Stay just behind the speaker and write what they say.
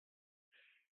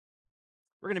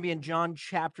We're going to be in John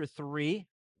chapter 3.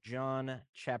 John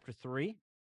chapter 3.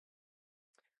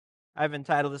 I've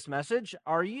entitled this message,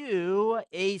 Are You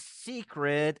a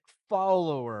Secret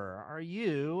Follower? Are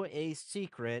you a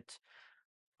secret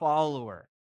follower?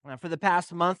 For the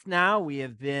past month now, we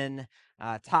have been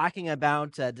talking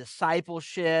about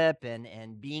discipleship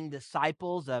and being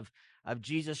disciples of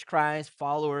Jesus Christ,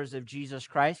 followers of Jesus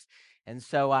Christ. And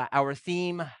so our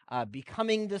theme,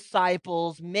 becoming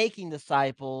disciples, making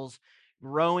disciples,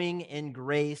 growing in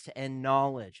grace and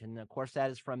knowledge. And of course,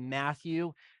 that is from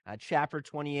Matthew chapter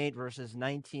 28, verses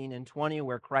 19 and 20,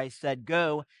 where Christ said,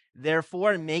 Go,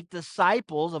 therefore, and make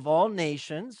disciples of all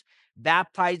nations,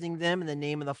 baptizing them in the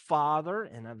name of the Father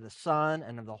and of the Son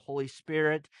and of the Holy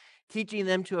Spirit, teaching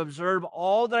them to observe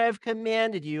all that I have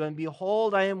commanded you. And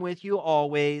behold, I am with you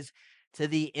always to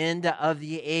the end of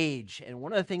the age. And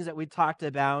one of the things that we talked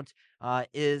about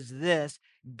is this: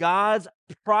 God's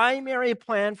primary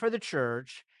plan for the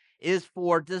church is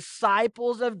for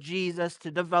disciples of Jesus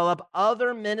to develop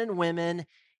other men and women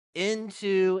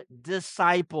into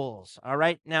disciples. All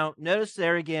right. Now, notice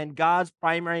there again, God's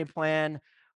primary plan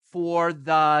for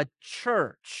the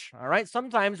church. All right.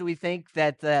 Sometimes we think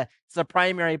that it's the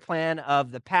primary plan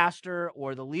of the pastor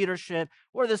or the leadership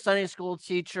or the Sunday school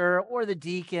teacher or the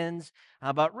deacons,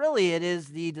 but really it is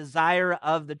the desire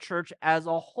of the church as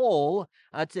a whole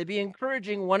to be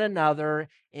encouraging one another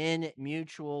in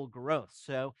mutual growth.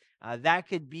 So that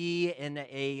could be in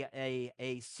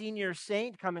a senior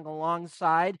saint coming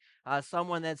alongside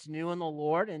someone that's new in the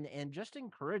Lord and just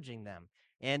encouraging them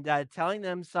and telling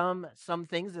them some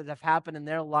things that have happened in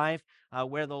their life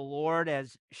where the Lord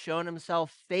has shown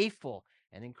himself faithful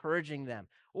and encouraging them.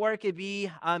 Or it could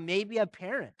be maybe a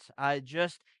parent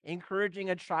just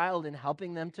encouraging a child and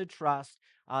helping them to trust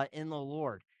in the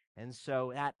Lord. And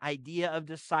so that idea of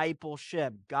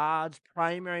discipleship, God's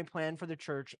primary plan for the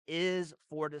church is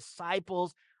for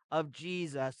disciples of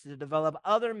Jesus to develop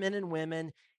other men and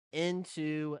women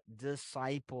into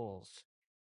disciples.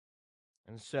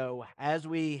 And so, as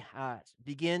we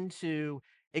begin to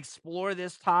explore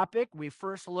this topic, we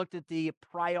first looked at the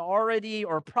priority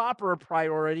or proper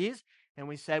priorities, and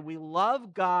we said we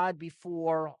love God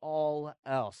before all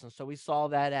else. And so we saw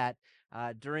that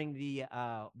at during the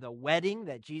wedding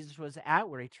that Jesus was at,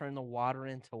 where he turned the water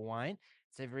into wine.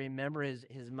 So if you remember,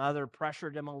 his mother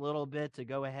pressured him a little bit to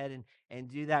go ahead and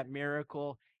do that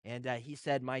miracle. And he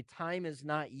said, My time is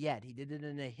not yet. He did it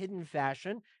in a hidden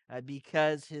fashion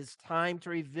because his time to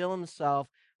reveal himself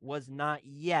was not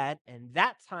yet. And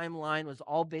that timeline was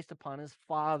all based upon his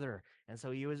father. And so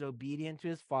he was obedient to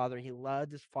his father. He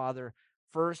loved his father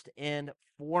first and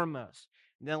foremost.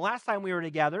 And then last time we were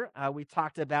together, we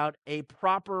talked about a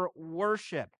proper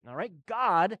worship. All right.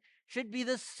 God should be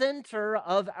the center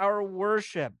of our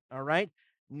worship. All right.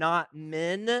 Not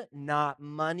men, not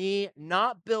money,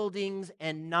 not buildings,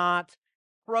 and not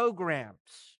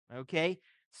programs. Okay.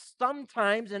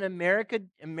 Sometimes in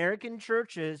American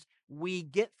churches, we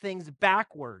get things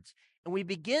backwards and we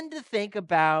begin to think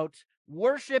about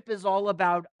worship is all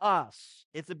about us.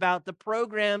 It's about the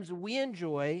programs we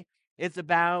enjoy. It's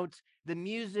about the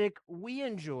music we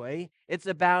enjoy. It's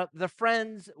about the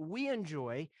friends we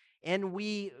enjoy. And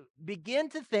we begin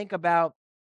to think about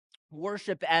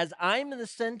worship as I'm in the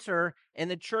center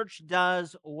and the church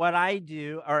does what I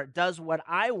do or does what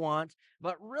I want,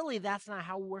 but really that's not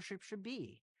how worship should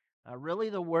be. Really,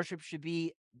 the worship should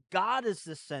be God is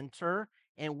the center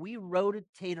and we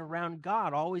rotate around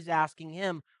God, always asking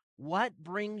Him, what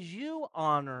brings you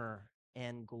honor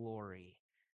and glory?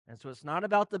 And so it's not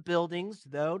about the buildings,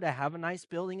 though to have a nice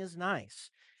building is nice.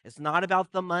 It's not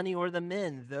about the money or the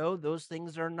men, though those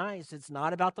things are nice. It's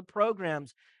not about the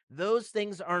programs, those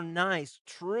things are nice.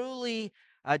 Truly,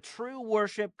 a true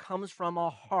worship comes from a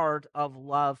heart of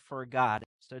love for God.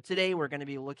 So today we're going to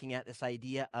be looking at this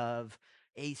idea of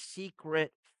a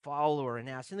secret follower and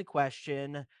asking the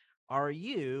question, are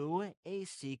you a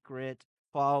secret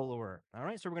follower? All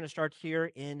right, so we're going to start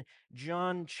here in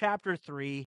John chapter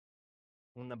 3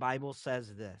 when the Bible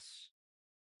says this.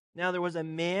 Now there was a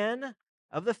man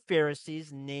of the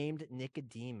Pharisees named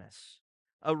Nicodemus,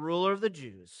 a ruler of the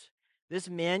Jews. This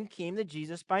man came to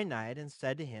Jesus by night and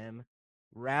said to him,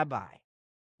 Rabbi,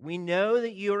 we know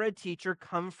that you are a teacher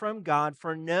come from God,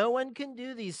 for no one can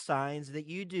do these signs that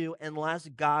you do unless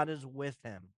God is with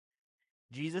him.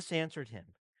 Jesus answered him,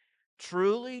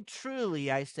 Truly,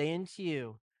 truly, I say unto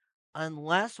you,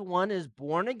 unless one is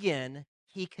born again,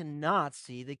 he cannot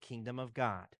see the kingdom of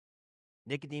God.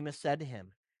 Nicodemus said to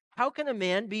him, How can a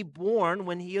man be born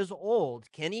when he is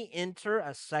old? Can he enter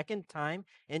a second time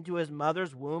into his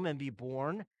mother's womb and be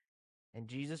born? And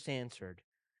Jesus answered,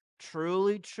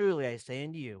 Truly, truly, I say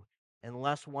unto you,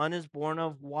 Unless one is born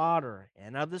of water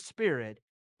and of the Spirit,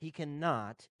 he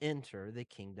cannot enter the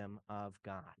kingdom of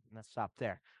God. Let's stop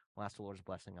there. We'll ask the Lord's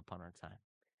blessing upon our time.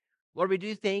 Lord, we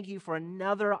do thank you for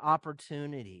another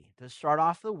opportunity to start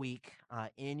off the week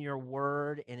in your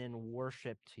word and in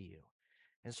worship to you.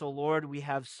 And so, Lord, we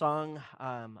have sung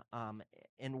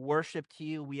in worship to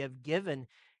you. We have given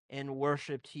in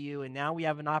worship to you. And now we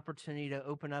have an opportunity to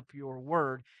open up your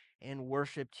word and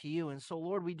worship to you. And so,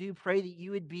 Lord, we do pray that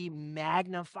you would be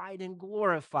magnified and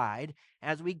glorified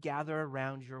as we gather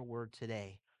around your word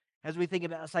today. As we think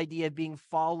about this idea of being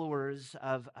followers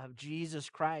of Jesus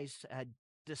Christ,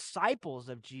 disciples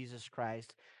of Jesus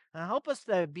Christ, help us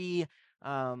to be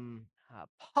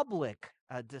public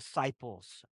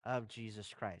disciples of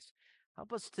Jesus Christ.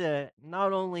 Help us to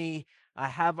not only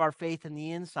have our faith in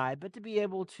the inside, but to be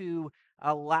able to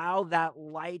allow that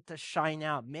light to shine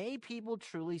out. May people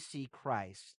truly see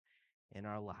Christ in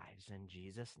our lives. In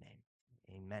Jesus' name,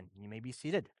 amen. You may be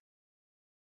seated.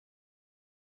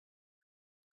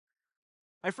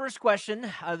 My first question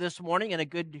this morning, and a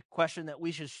good question that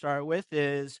we should start with,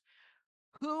 is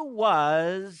who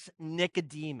was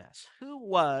Nicodemus? Who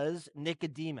was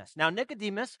Nicodemus? Now,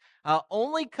 Nicodemus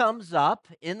only comes up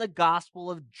in the Gospel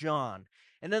of John.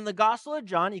 And in the Gospel of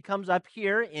John, he comes up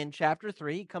here in chapter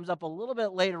 3. He comes up a little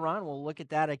bit later on. We'll look at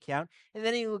that account. And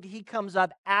then he comes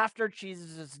up after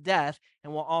Jesus' death,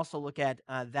 and we'll also look at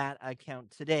that account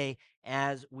today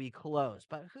as we close.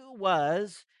 But who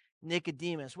was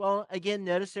Nicodemus? Well, again,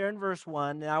 notice there in verse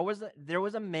 1, there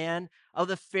was a man of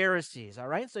the Pharisees. All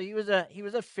right, so he was a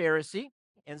Pharisee,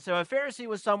 and so a Pharisee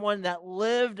was someone that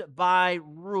lived by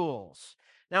rules.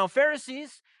 Now,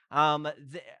 Pharisees,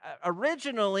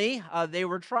 originally, they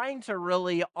were trying to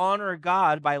really honor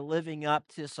God by living up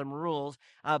to some rules,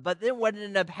 but then what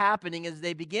ended up happening is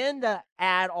they began to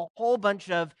add a whole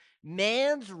bunch of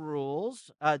man's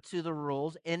rules to the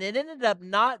rules, and it ended up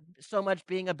not so much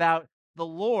being about the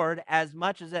Lord as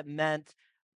much as it meant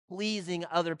pleasing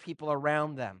other people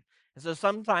around them. And so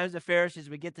sometimes the Pharisees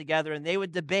would get together and they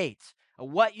would debate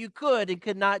what you could and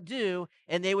could not do,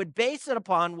 and they would base it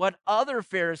upon what other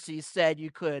Pharisees said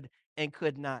you could and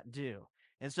could not do.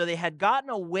 And so they had gotten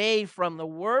away from the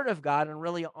word of God and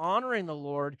really honoring the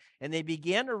Lord, and they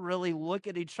began to really look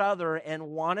at each other and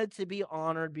wanted to be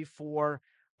honored before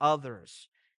others.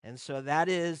 And so that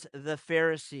is the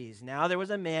Pharisees. Now there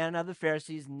was a man of the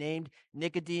Pharisees named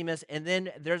Nicodemus, and then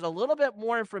there's a little bit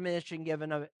more information given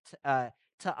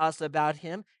to us about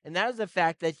him, and that is the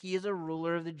fact that he is a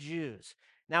ruler of the Jews.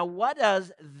 Now, what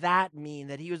does that mean,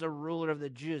 that he was a ruler of the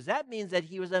Jews? That means that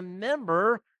he was a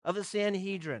member of the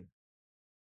Sanhedrin.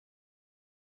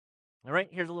 All right,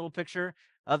 here's a little picture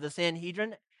of the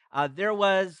Sanhedrin. There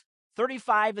was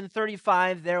 35 and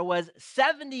 35. There was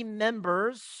 70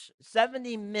 members,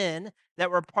 70 men that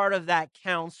were part of that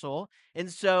council. And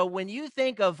so when you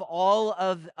think of all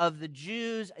of the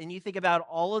Jews and you think about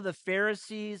all of the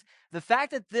Pharisees, the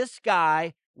fact that this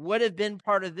guy would have been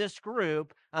part of this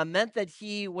group meant that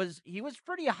he was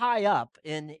pretty high up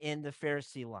in the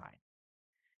Pharisee line.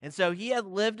 And so he had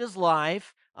lived his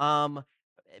life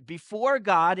before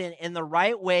God in the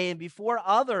right way and before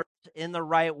others in the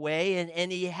right way.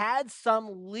 And he had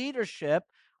some leadership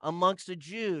amongst the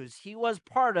Jews. He was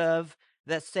part of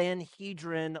the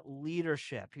Sanhedrin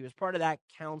leadership, he was part of that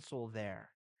council there.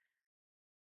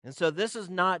 And so this is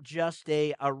not just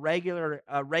a regular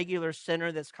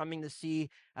sinner that's coming to see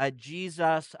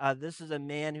Jesus. This is a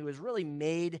man who has really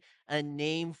made a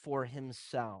name for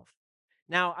himself.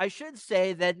 Now, I should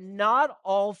say that not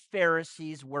all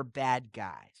Pharisees were bad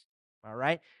guys. All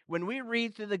right. When we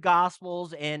read through the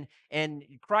Gospels, and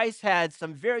Christ had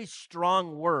some very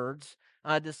strong words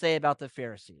to say about the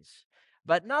Pharisees,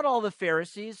 but not all the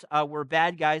Pharisees were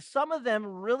bad guys. Some of them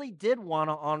really did want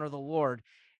to honor the Lord,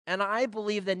 and I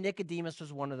believe that Nicodemus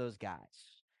was one of those guys.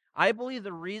 I believe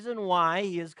the reason why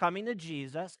he is coming to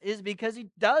Jesus is because he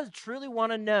does truly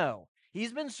want to know.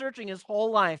 He's been searching his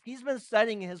whole life. He's been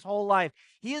studying his whole life.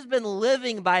 He has been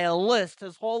living by a list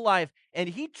his whole life, and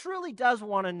he truly does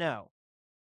want to know.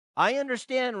 I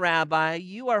understand, Rabbi,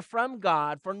 you are from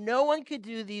God, for no one could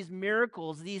do these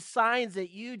miracles, these signs that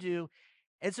you do.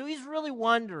 And so he's really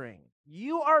wondering,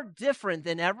 you are different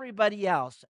than everybody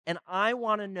else, and I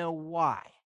want to know why.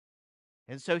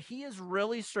 And so he is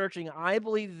really searching. I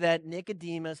believe that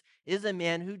Nicodemus is a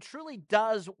man who truly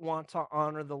does want to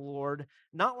honor the Lord,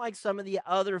 not like some of the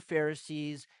other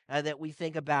Pharisees that we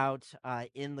think about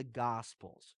in the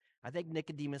Gospels. I think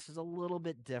Nicodemus is a little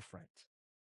bit different.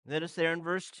 Notice there in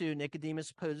verse 2,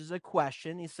 Nicodemus poses a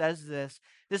question. He says this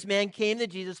man came to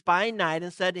Jesus by night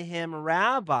and said to him,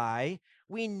 Rabbi,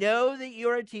 We know that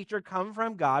you're a teacher come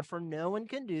from God, for no one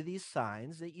can do these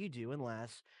signs that you do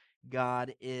unless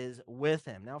God is with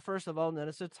him. Now, first of all,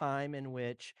 notice a time in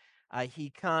which he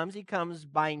comes. He comes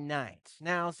by night.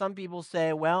 Now, some people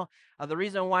say, well, the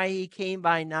reason why he came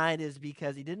by night is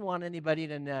because he didn't want anybody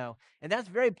to know. And that's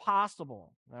very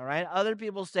possible, all right? Other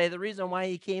people say the reason why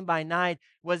he came by night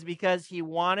was because he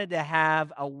wanted to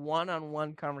have a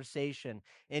one-on-one conversation.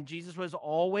 And Jesus was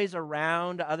always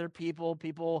around other people.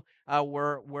 People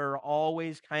were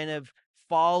always kind of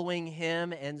following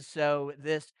him. And so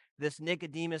this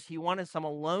Nicodemus, he wanted some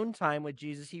alone time with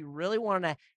Jesus. He really wanted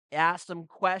to ask some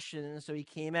questions. So he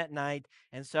came at night.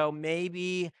 And so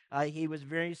maybe he was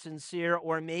very sincere,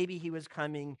 or maybe he was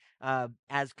coming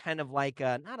as kind of like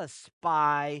not a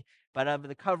spy, but of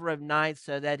the cover of night,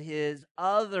 so that his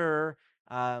other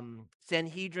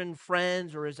Sanhedrin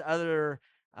friends or his other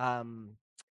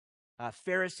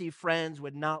Pharisee friends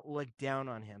would not look down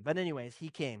on him. But, anyways, he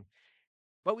came.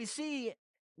 But we see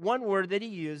one word that he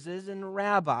uses in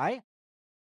rabbi,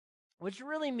 which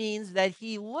really means that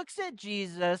he looks at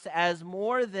Jesus as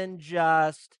more than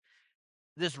just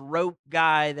this rope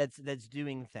guy that's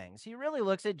doing things. He really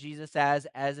looks at Jesus as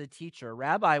a teacher.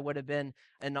 Rabbi would have been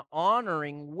an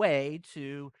honoring way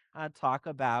to talk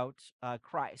about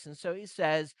Christ. And so he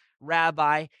says,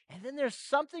 Rabbi. And then there's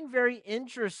something very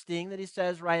interesting that he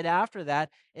says right after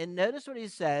that. And notice what he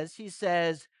says. He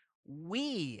says,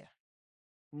 we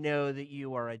know that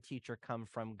you are a teacher come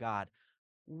from God.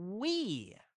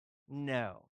 We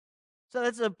know. So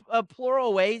that's a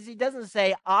plural ways. He doesn't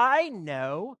say, I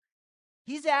know.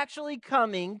 He's actually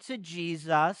coming to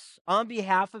Jesus on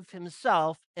behalf of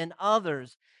himself and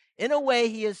others. In a way,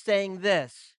 he is saying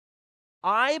this: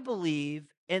 I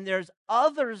believe, and there's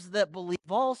others that believe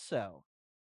also.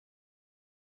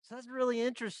 So that's really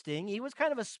interesting. He was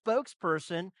kind of a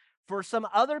spokesperson for some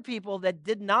other people that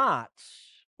did not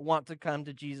want to come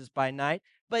to Jesus by night,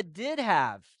 but did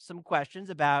have some questions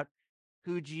about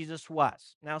who Jesus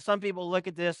was. Now, some people look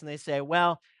at this and they say,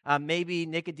 well, maybe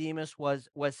Nicodemus was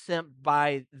sent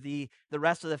by the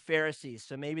rest of the Pharisees.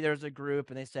 So maybe there's a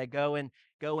group and they say, go in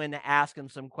to ask him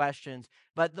some questions.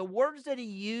 But the words that he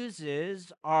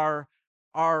uses are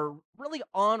really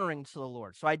honoring to the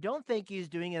Lord. So I don't think he's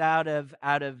doing it out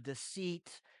of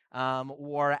deceit,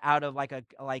 or out of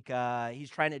he's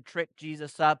trying to trick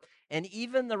Jesus up. And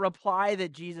even the reply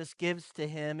that Jesus gives to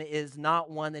him is not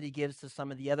one that he gives to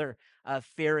some of the other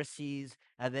Pharisees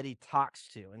that he talks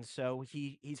to. And so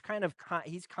he's kind of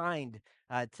he's kind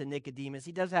to Nicodemus.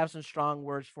 He does have some strong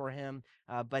words for him,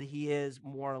 but he is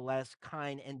more or less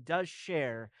kind and does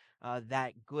share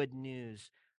that good news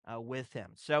with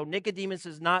him. So Nicodemus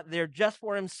is not there just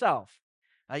for himself.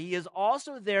 He is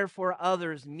also there for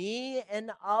others. Me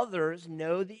and others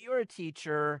know that you're a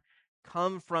teacher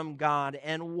come from God.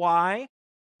 And why?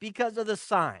 Because of the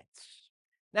signs.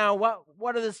 Now,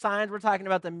 what are the signs? We're talking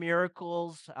about the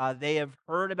miracles. They have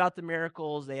heard about the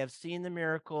miracles. They have seen the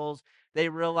miracles. They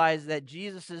realize that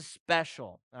Jesus is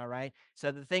special. All right.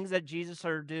 So the things that Jesus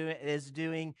is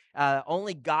doing,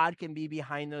 only God can be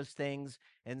behind those things.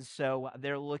 And so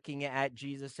they're looking at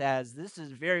Jesus as this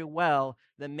is very well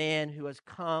the man who has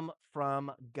come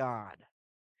from God.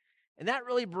 And that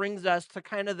really brings us to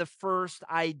kind of the first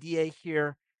idea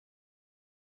here,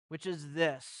 which is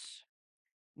this: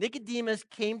 Nicodemus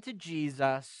came to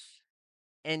Jesus,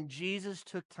 and Jesus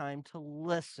took time to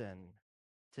listen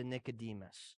to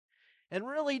Nicodemus. And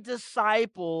really,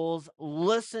 disciples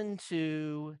listen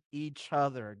to each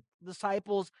other.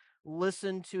 Disciples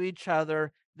listen to each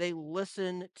other. They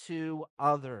listen to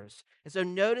others. And so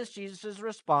notice Jesus'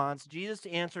 response. Jesus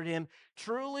answered him,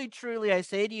 truly, truly, I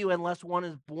say to you, unless one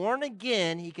is born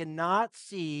again, he cannot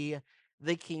see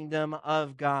the kingdom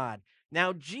of God.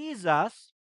 Now,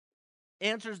 Jesus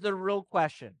answers the real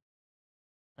question.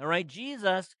 All right,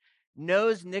 Jesus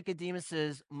knows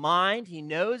Nicodemus's mind. He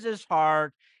knows his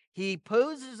heart. He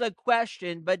poses a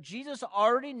question, but Jesus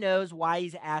already knows why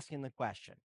he's asking the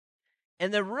question.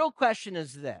 And the real question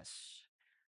is this: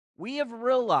 we have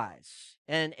realized,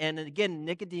 and again,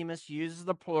 Nicodemus uses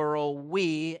the plural,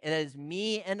 we, it is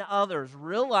me and others,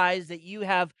 realize that you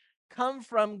have come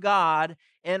from God.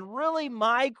 And really,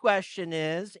 my question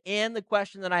is, and the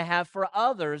question that I have for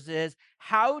others is,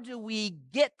 how do we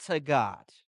get to God?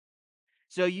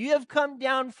 So you have come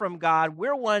down from God.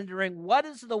 We're wondering, what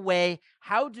is the way?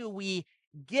 How do we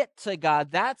get to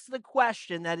God? That's the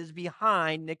question that is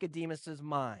behind Nicodemus's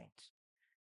mind.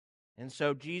 And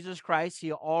so Jesus Christ,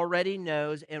 he already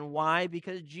knows. And why?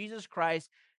 Because Jesus Christ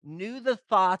knew the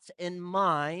thoughts and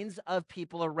minds of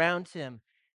people around him.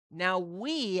 Now,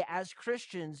 we as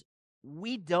Christians,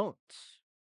 we don't.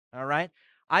 All right?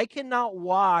 I cannot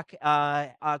walk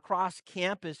across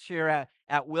campus here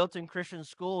at Wilton Christian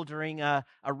School during a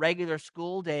regular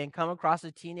school day and come across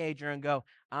a teenager and go,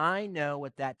 I know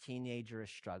what that teenager is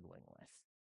struggling with.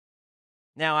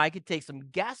 Now, I could take some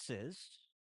guesses,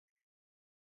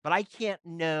 but I can't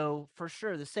know for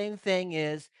sure. The same thing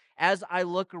is, as I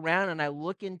look around and I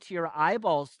look into your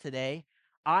eyeballs today,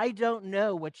 I don't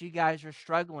know what you guys are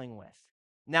struggling with.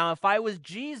 Now, if I was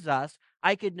Jesus,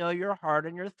 I could know your heart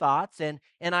and your thoughts, and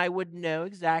I would know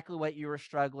exactly what you were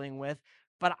struggling with.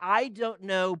 But I don't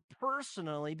know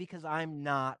personally because I'm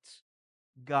not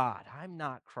God. I'm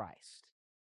not Christ.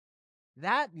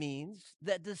 That means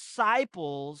that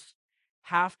disciples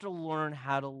have to learn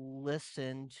how to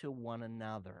listen to one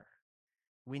another.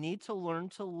 We need to learn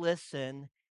to listen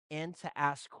and to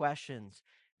ask questions.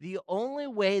 The only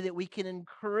way that we can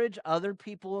encourage other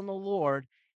people in the Lord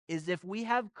is if we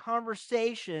have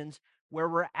conversations where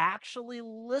we're actually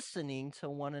listening to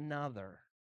one another.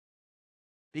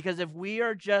 Because if we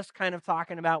are just kind of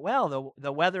talking about, well,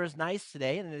 the weather is nice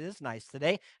today, and it is nice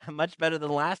today, much better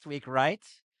than last week, right?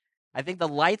 I think the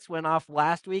lights went off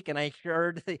last week, and I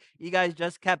heard you guys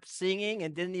just kept singing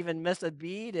and didn't even miss a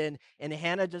beat, and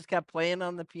Hannah just kept playing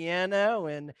on the piano,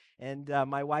 and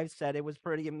my wife said it was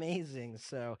pretty amazing.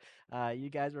 So you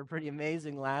guys were pretty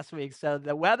amazing last week. So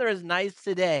the weather is nice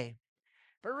today.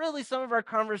 But really, some of our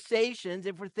conversations,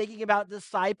 if we're thinking about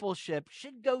discipleship,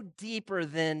 should go deeper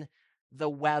than the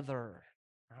weather.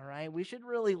 All right? We should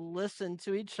really listen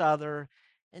to each other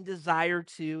and desire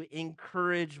to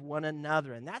encourage one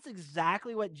another. And that's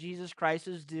exactly what Jesus Christ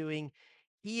is doing.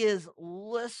 He is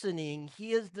listening,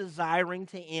 he is desiring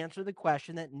to answer the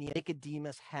question that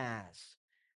Nicodemus has.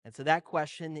 And so that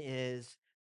question is,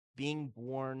 being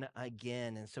born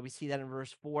again. And so we see that in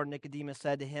verse 4. Nicodemus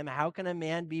said to him, how can a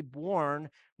man be born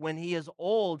when he is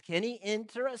old? Can he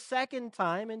enter a second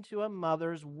time into a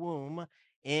mother's womb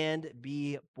and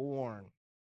be born?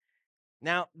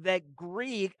 Now, that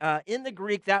Greek, in the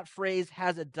Greek, that phrase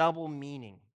has a double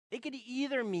meaning. It could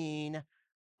either mean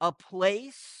a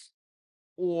place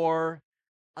or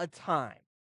a time.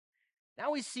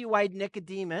 Now we see why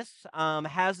Nicodemus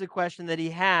has the question that he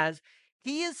has.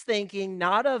 He is thinking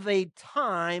not of a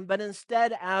time, but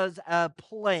instead as a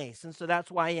place. And so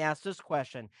that's why he asked this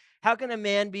question. How can a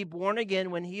man be born again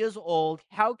when he is old?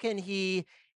 How can he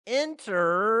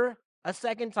enter a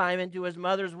second time into his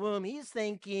mother's womb? He's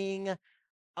thinking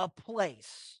a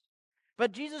place.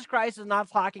 But Jesus Christ is not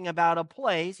talking about a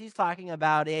place. He's talking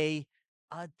about a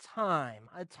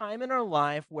time in our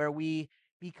life where we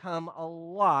become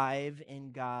alive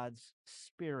in God's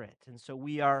Spirit. And so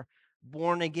we are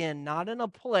born again, not in a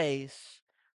place,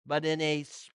 but in a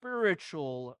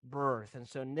spiritual birth. And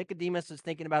so Nicodemus is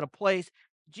thinking about a place.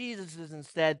 Jesus is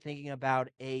instead thinking about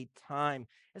a time.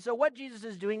 And so what Jesus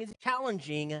is doing is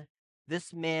challenging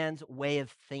this man's way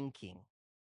of thinking.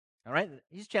 All right.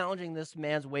 He's challenging this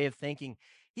man's way of thinking.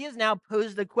 He has now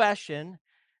posed the question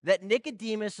that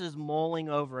Nicodemus is mulling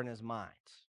over in his mind.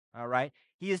 All right.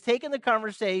 He has taken the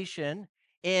conversation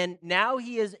and now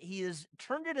he has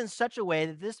turned it in such a way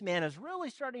that this man is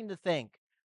really starting to think,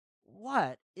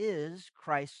 what is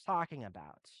Christ talking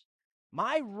about?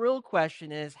 My real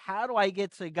question is, how do I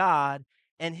get to God?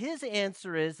 And his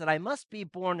answer is that I must be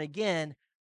born again.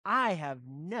 I have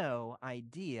no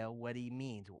idea what he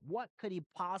means. What could he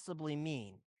possibly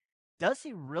mean? Does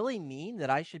he really mean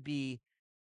that I should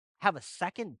have a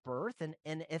second birth?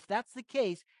 And if that's the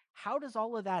case, how does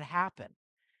all of that happen?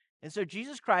 And so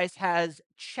Jesus Christ has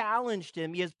challenged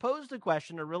him. He has posed a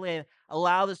question to really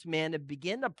allow this man to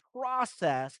begin to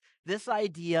process this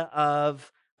idea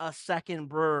of a second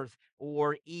birth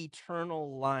or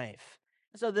eternal life.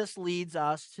 And so this leads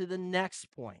us to the next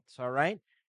point, all right?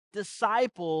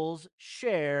 Disciples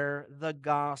share the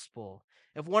gospel.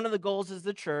 If one of the goals of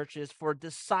the church is for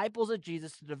disciples of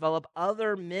Jesus to develop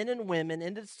other men and women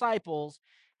into disciples,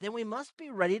 then we must be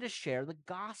ready to share the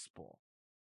gospel.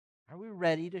 Are we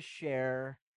ready to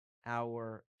share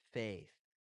our faith?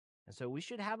 And so we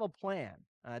should have a plan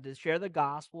to share the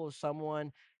gospel. If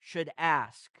someone should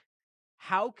ask,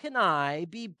 how can I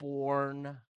be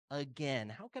born again?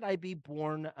 How could I be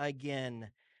born again?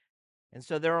 And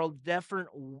so there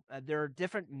are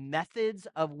different methods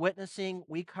of witnessing.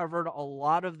 We covered a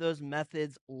lot of those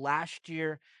methods last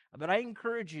year, but I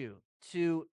encourage you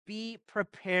to be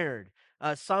prepared.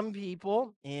 Some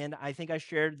people, and I think I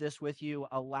shared this with you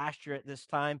last year at this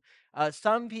time,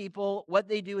 some people, what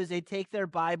they do is they take their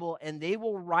Bible and they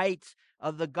will write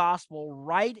the gospel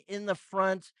right in the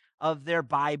front of their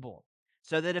Bible.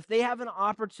 so that if they have an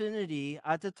opportunity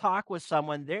to talk with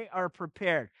someone, they are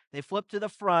prepared. They flip to the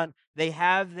front. They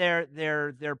have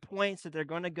their points that they're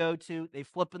going to go to. They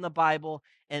flip in the Bible,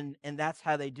 and that's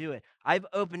how they do it. I've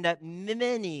opened up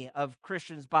many of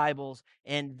Christians' Bibles,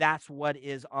 and that's what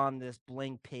is on this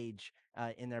blank page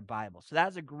in their Bible. So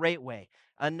that's a great way.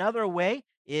 Another way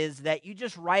is that you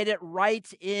just write it right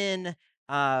in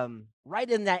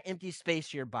that empty space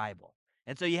of your Bible.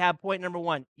 And so you have point number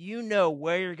one. You know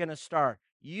where you're going to start.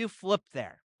 You flip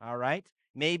there, all right?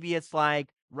 Maybe it's like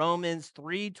Romans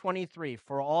 3:23,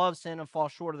 for all have sinned and fall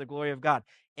short of the glory of God.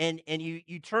 And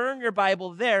you turn your Bible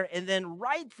there, and then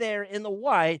right there in the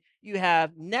white, you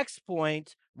have next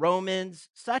point, Romans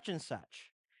such and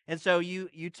such. And so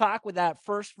you talk with that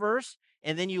first verse,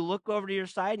 and then you look over to your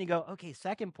side and you go, okay,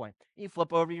 second point. You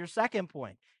flip over to your second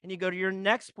point, and you go to your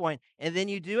next point, and then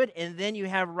you do it, and then you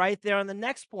have right there on the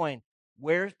next point,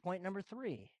 where's point number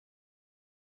 3?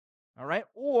 All right.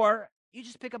 Or you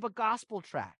just pick up a gospel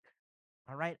track.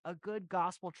 All right. A good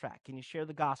gospel track. Can you share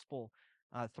the gospel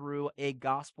through a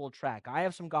gospel track? I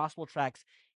have some gospel tracks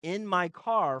in my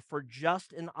car for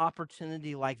just an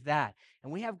opportunity like that.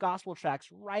 And we have gospel tracks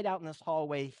right out in this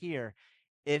hallway here.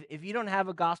 If you don't have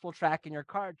a gospel track in your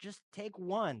car, just take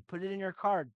one, put it in your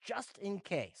car just in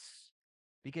case,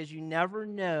 because you never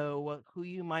know who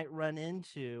you might run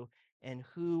into and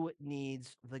who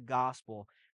needs the gospel.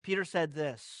 Peter said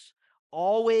this,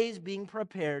 always being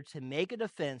prepared to make a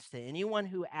defense to anyone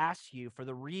who asks you for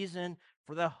the reason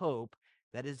for the hope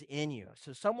that is in you.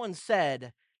 So someone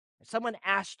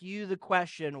asked you the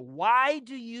question, why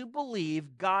do you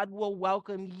believe God will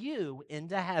welcome you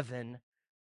into heaven?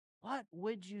 What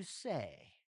would you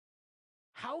say?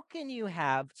 How can you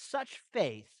have such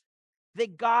faith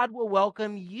that God will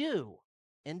welcome you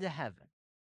into heaven?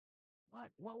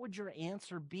 What would your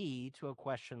answer be to a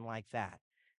question like that?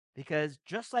 Because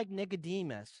just like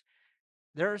Nicodemus,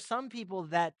 there are some people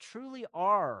that truly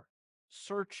are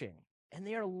searching and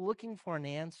they are looking for an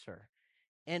answer.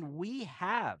 And we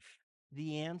have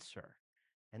the answer.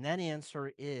 And that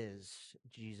answer is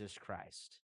Jesus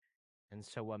Christ. And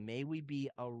so may we be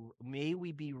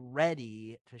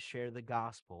ready to share the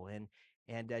gospel,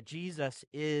 and Jesus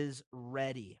is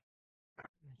ready.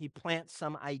 He plants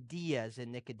some ideas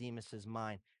in Nicodemus's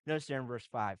mind. Notice there in verse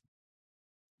 5.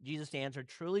 Jesus answered,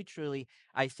 truly, truly,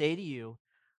 I say to you,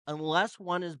 unless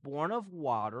one is born of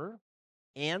water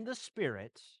and the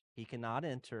Spirit, he cannot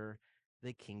enter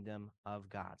the kingdom of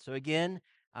God. So again,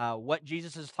 what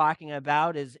Jesus is talking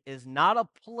about is not a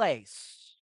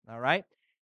place, all right?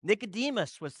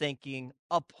 Nicodemus was thinking,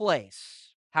 a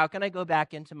place. How can I go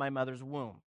back into my mother's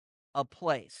womb? A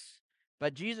place.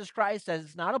 But Jesus Christ says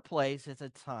it's not a place, it's a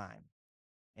time.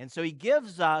 And so he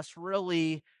gives us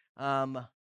really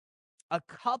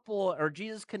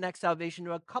Jesus connects salvation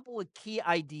to a couple of key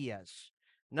ideas.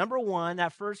 Number one,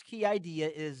 that first key idea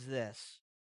is this: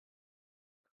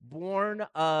 born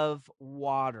of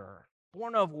water.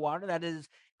 Born of water, that is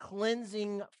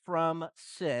cleansing from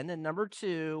sin. And number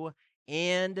two,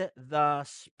 and the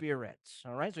Spirit.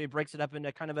 All right, so he breaks it up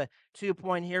into kind of a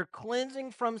 2-point here: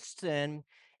 cleansing from sin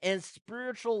and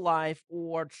spiritual life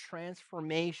or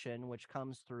transformation, which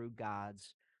comes through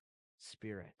God's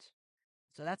Spirit.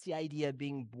 So that's the idea of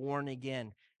being born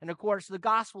again. And of course, the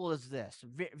gospel is this.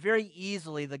 Very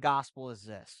easily, the gospel is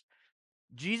this: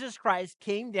 Jesus Christ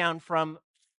came down from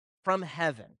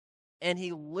heaven, and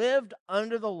he lived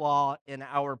under the law in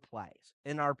our place.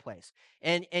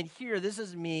 And here, this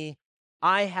is me.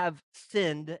 I have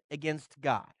sinned against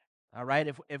God. All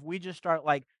right. If we just start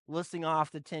like listing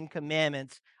off the 10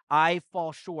 commandments, I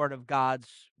fall short of God's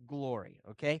glory.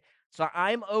 Okay. So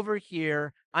I'm over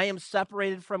here. I am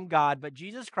separated from God, but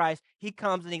Jesus Christ, he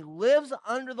comes and he lives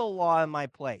under the law in my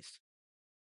place.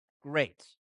 Great.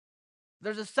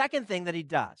 There's a second thing that he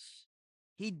does.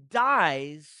 He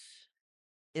dies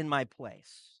in my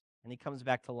place, and he comes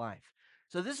back to life.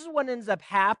 So this is what ends up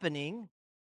happening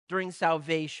during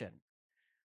salvation.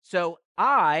 So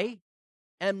I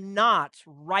am not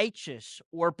righteous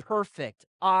or perfect.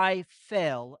 I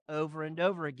fail over and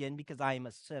over again because I am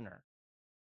a sinner.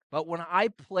 But when I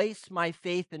place my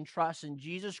faith and trust in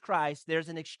Jesus Christ, there's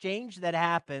an exchange that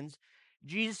happens.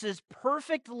 Jesus'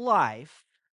 perfect life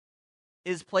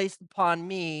is placed upon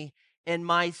me, and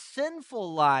my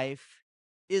sinful life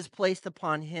is placed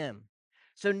upon him.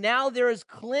 So now there is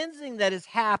cleansing that has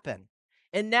happened.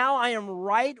 And now I am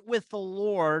right with the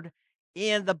Lord.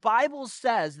 And the Bible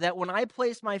says that when I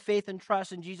place my faith and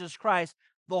trust in Jesus Christ,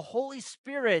 the Holy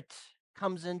Spirit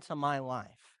comes into my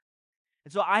life.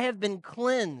 And so I have been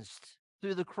cleansed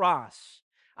through the cross.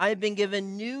 I have been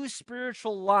given new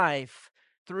spiritual life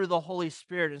through the Holy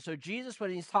Spirit. And so Jesus,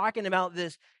 when he's talking about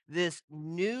this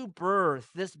new birth,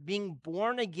 this being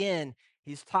born again,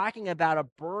 he's talking about a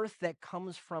birth that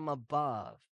comes from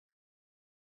above.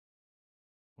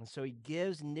 And so he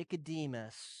gives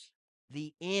Nicodemus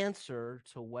the answer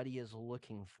to what he is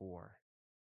looking for.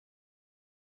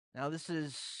 Now, this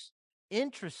is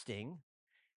interesting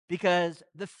because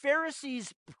the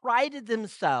Pharisees prided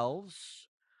themselves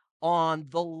on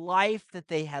the life that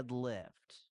they had lived.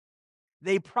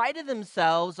 They prided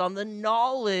themselves on the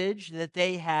knowledge that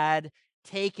they had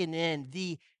taken in,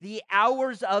 the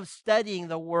hours of studying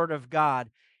the Word of God.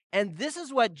 And this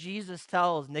is what Jesus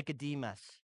tells Nicodemus.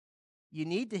 You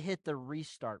need to hit the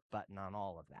restart button on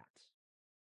all of that.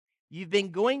 You've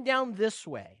been going down this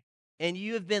way, and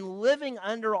you have been living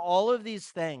under all of these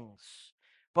things.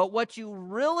 But what you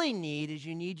really need is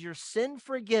you need your sin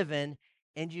forgiven,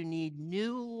 and you need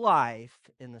new life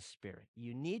in the Spirit.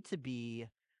 You need to be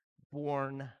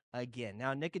born again.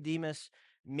 Now, Nicodemus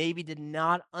maybe did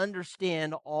not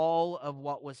understand all of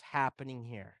what was happening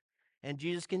here. And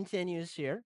Jesus continues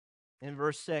here in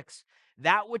verse 6.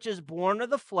 That which is born of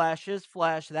the flesh is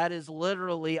flesh. That is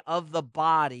literally of the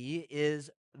body is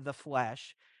the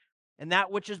flesh. And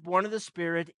that which is born of the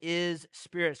Spirit is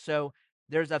spirit. So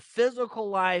there's a physical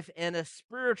life and a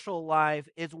spiritual life.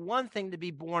 It's one thing to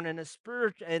be born in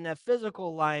a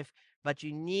physical life, but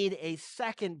you need a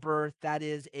second birth that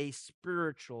is a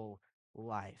spiritual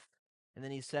life. And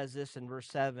then he says this in verse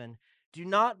 7, do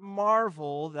not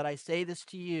marvel that I say this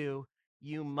to you,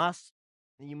 you must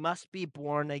be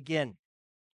born again.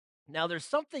 Now, there's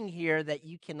something here that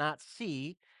you cannot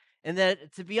see, and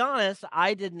that, to be honest,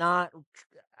 I did not.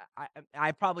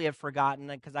 I probably have forgotten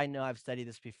because I know I've studied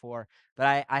this before,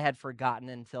 but I had forgotten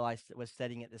until I was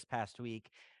studying it this past week.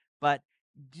 But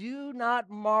do not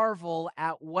marvel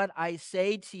at what I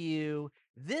say to you.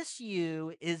 This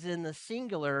you is in the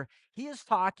singular. He is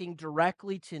talking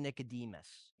directly to Nicodemus.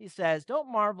 He says,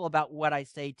 don't marvel about what I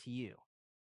say to you.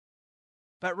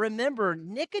 But remember,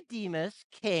 Nicodemus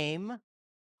came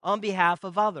on behalf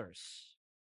of others.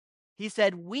 He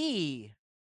said, we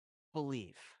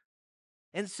believe.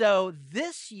 And so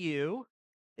this you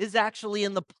is actually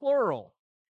in the plural.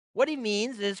 What he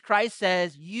means is Christ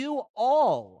says, you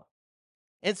all.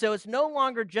 And so it's no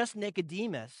longer just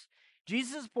Nicodemus.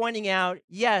 Jesus is pointing out,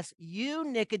 yes, you,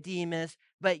 Nicodemus,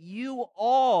 but you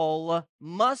all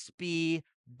must be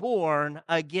born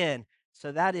again.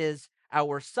 So that is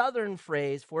our southern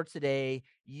phrase for today,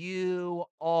 you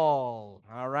all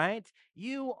right?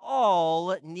 You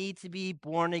all need to be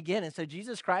born again. And so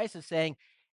Jesus Christ is saying,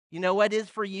 you know what is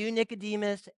for you,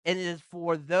 Nicodemus, and it is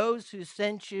for those who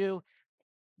sent you.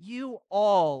 You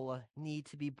all need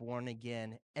to be born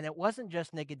again. And it wasn't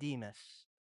just Nicodemus,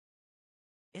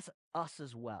 it's us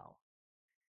as well.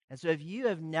 And so if you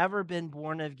have never been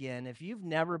born again, if you've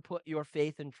never put your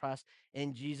faith and trust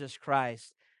in Jesus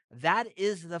Christ, that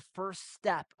is the first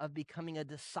step of becoming a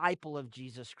disciple of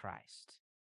Jesus Christ.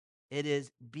 It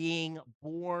is being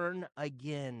born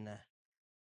again,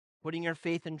 putting your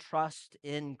faith and trust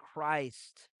in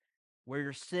Christ, where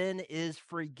your sin is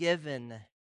forgiven,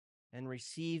 and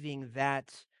receiving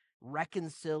that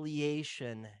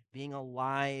reconciliation, being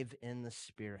alive in the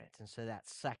Spirit. And so that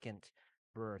second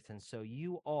birth. And so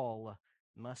you all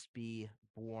must be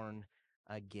born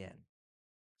again.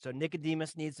 So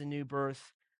Nicodemus needs a new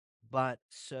birth, but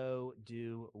so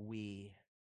do we.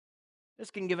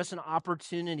 This can give us an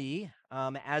opportunity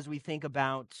as we think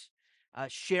about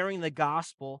sharing the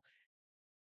gospel,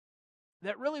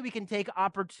 that really we can take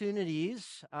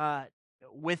opportunities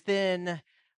within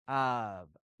uh,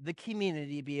 the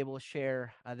community to be able to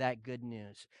share that good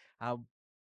news.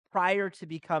 Prior to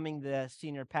becoming the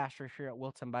senior pastor here at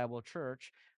Wilton Bible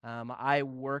Church, I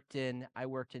worked in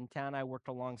town. I worked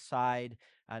alongside,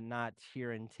 not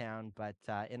here in town, but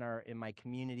in my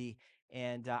community,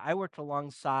 and I worked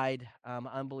alongside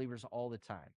unbelievers all the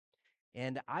time.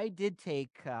 And I did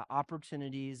take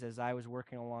opportunities as I was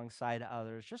working alongside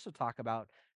others just to talk about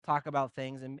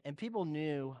things. And people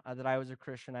knew that I was a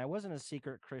Christian. I wasn't a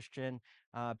secret Christian.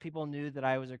 People knew that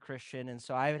I was a Christian. And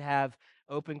so I would have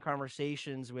open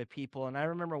conversations with people. And I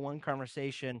remember one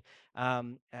conversation,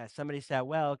 somebody said,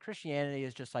 well, Christianity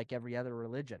is just like every other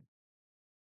religion.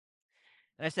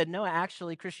 And I said, no,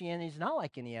 actually, Christianity is not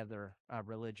like any other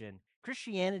religion.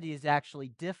 Christianity is actually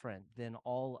different than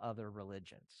all other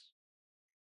religions.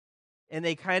 And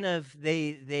they kind of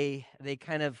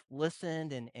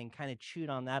listened and kind of chewed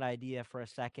on that idea for a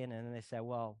second, and then they said,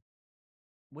 well,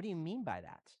 what do you mean by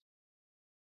that?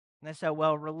 And I said,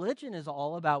 well, religion is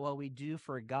all about what we do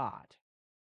for God,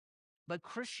 but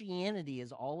Christianity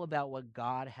is all about what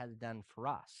God has done for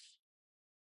us.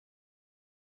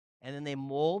 and then they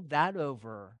mulled that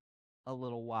over a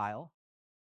little while.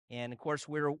 And of course,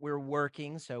 we're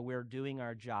working, so we're doing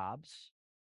our jobs.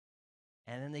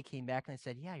 And then they came back and they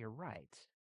said, "Yeah, you're right.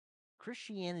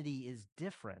 Christianity is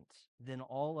different than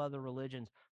all other religions.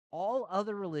 All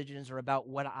other religions are about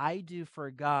what I do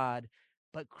for God,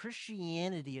 but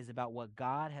Christianity is about what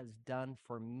God has done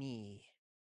for me."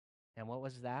 And what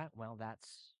was that? Well,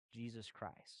 that's Jesus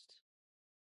Christ.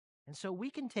 And so we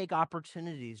can take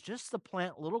opportunities just to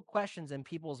plant little questions in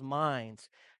people's minds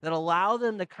that allow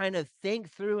them to kind of think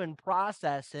through and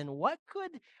process and what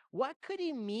could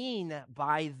he mean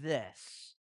by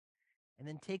this? And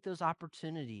then take those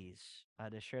opportunities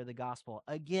to share the gospel.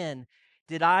 Again,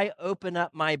 did I open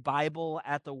up my Bible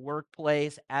at the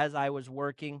workplace as I was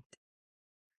working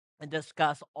and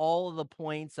discuss all of the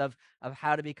points of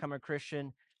how to become a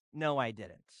Christian? No, I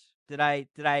didn't. Did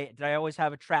I always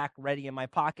have a track ready in my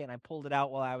pocket and I pulled it out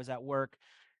while I was at work?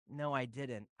 No, I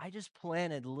didn't. I just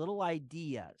planted little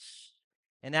ideas.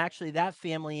 And actually that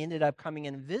family ended up coming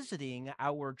and visiting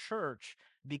our church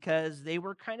because they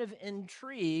were kind of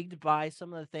intrigued by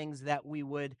some of the things that we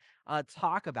would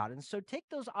talk about. And so take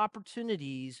those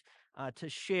opportunities to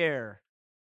share.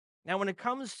 Now, when it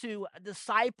comes to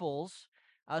disciples,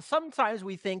 sometimes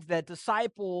we think that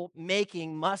disciple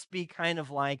making must be kind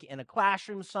of like in a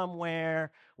classroom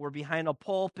somewhere, or behind a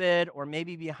pulpit, or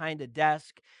maybe behind a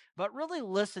desk. But really,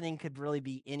 listening could really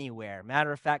be anywhere.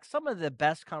 Matter of fact, some of the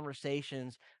best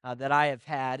conversations that I have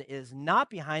had is not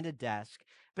behind a desk,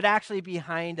 but actually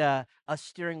behind a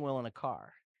steering wheel in a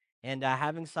car. And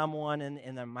having someone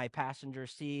in my passenger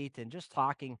seat and just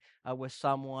talking with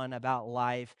someone about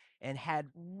life and had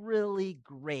really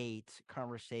great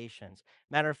conversations.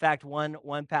 Matter of fact,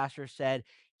 one pastor said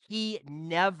he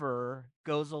never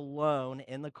goes alone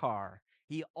in the car.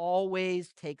 He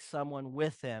always takes someone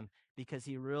with him because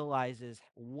he realizes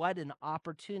what an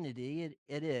opportunity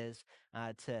it is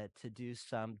to do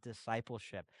some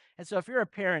discipleship. And so if you're a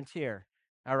parent here,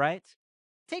 all right,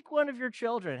 take one of your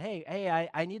children. Hey,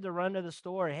 I need to run to the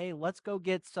store. Hey, let's go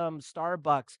get some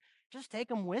Starbucks. Just take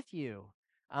them with you,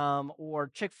 or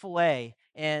Chick-fil-A,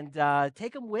 and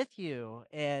take them with you,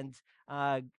 and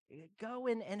go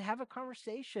and have a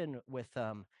conversation with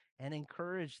them and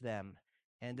encourage them.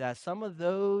 And some of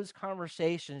those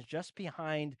conversations just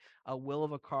behind a wheel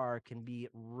of a car can be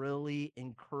really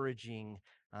encouraging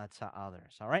to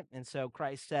others. All right. And so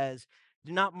Christ says,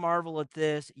 "Do not marvel at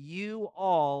this. You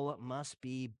all must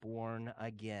be born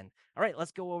again." All right.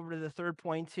 Let's go over to the third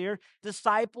point here.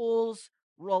 Disciples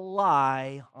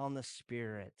rely on the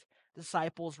Spirit.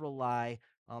 Disciples rely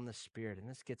on the Spirit. And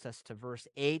this gets us to verse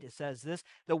 8. It says this: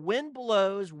 "The wind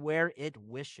blows where it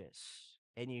wishes,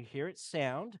 and you hear its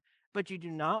sound, but you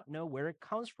do not know where it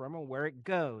comes from or where it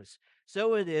goes.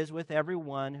 So it is with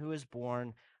everyone who is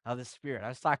born of the Spirit." I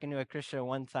was talking to a Christian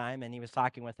one time, and he was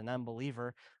talking with an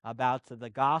unbeliever about the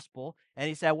gospel. And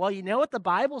he said, "Well, you know what the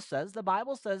Bible says? The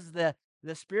Bible says the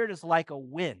Spirit is like a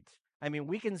wind. I mean,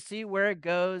 we can see where it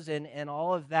goes and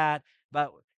all of that,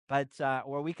 but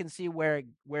or we can see where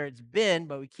it's been,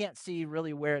 but we can't see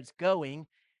really where it's going."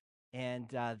 And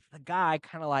the guy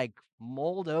kind of like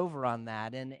mulled over on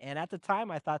that, and at the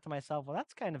time I thought to myself, well,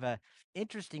 that's kind of a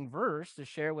interesting verse to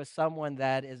share with someone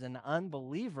that is an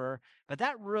unbeliever. But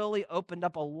that really opened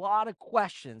up a lot of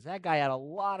questions. That guy had a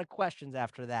lot of questions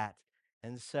after that.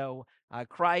 And so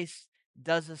Christ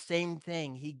does the same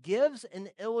thing. He gives an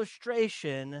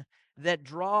illustration that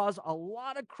draws a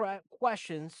lot of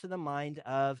questions to the mind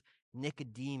of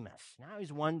Nicodemus. Now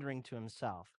he's wondering to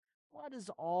himself, what is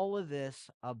all of this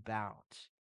about?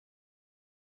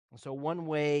 And so, one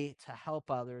way to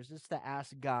help others is to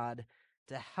ask God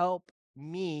to help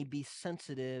me be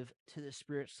sensitive to the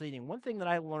Spirit's leading. One thing that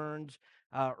I learned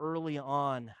early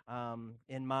on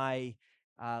in my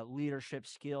leadership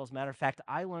skills, matter of fact,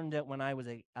 I learned it when I was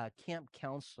a camp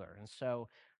counselor. And so,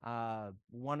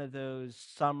 one of those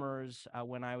summers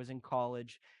when I was in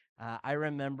college, I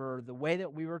remember the way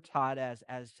that we were taught as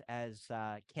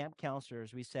camp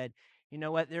counselors. We said, you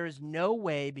know what? There is no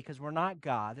way, because we're not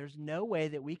God, there's no way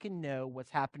that we can know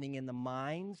what's happening in the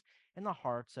minds and the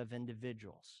hearts of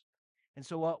individuals. And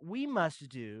so, what we must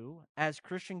do as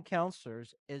Christian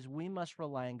counselors is we must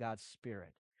rely on God's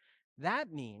Spirit.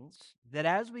 That means that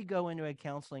as we go into a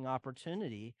counseling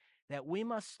opportunity, that we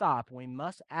must stop, we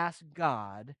must ask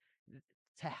God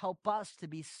to help us to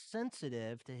be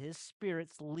sensitive to His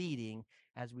Spirit's leading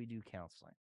as we do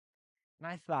counseling. And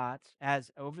I thought,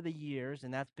 as over the years,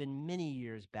 and that's been many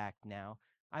years back now,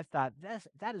 I thought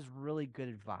that is really good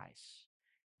advice,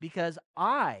 because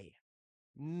I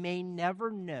may never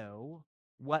know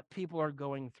what people are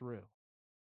going through,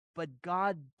 but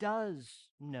God does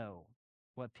know.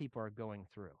 what people are going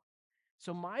through.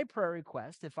 So, my prayer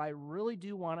request, if I really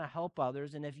do want to help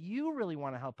others, and if you really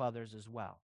want to help others as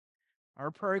well, our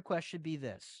prayer request should be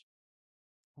this: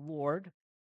 Lord,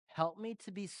 help me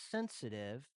to be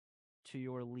sensitive to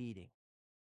your leading,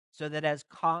 so that as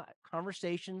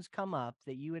conversations come up,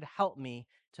 that you would help me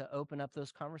to open up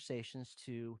those conversations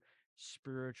to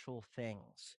spiritual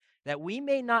things, that we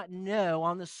may not know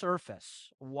on the surface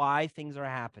why things are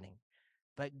happening,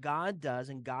 but God does,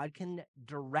 and God can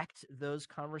direct those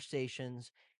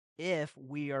conversations if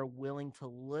we are willing to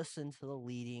listen to the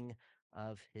leading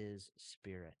of his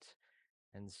Spirit.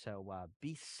 And so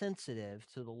be sensitive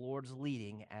to the Lord's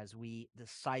leading as we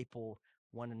disciple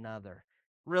one another.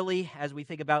 Really, as we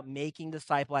think about making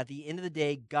disciple, at the end of the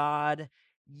day, God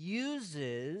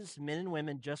uses men and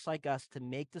women just like us to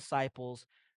make disciples,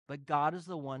 but God is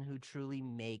the one who truly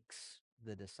makes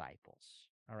the disciples.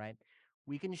 All right?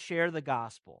 We can share the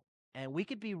gospel, and we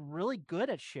could be really good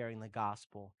at sharing the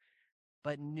gospel,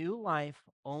 but new life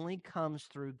only comes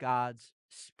through God's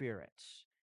Spirit,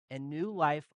 and new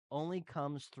life only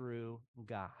comes through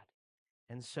God.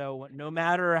 And so, no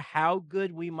matter how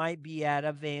good we might be at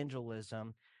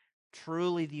evangelism,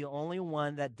 truly the only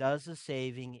one that does the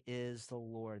saving is the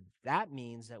Lord. That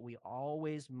means that we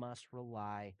always must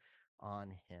rely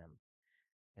on him.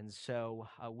 And so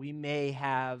we may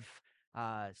have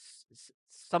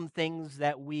some things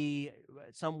that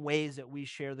some ways that we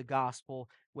share the gospel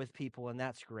with people, and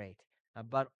that's great.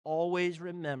 But always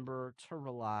remember to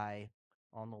rely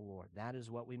on the Lord. That is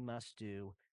what we must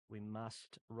do. We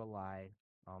must rely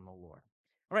on the Lord.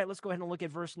 All right, let's go ahead and look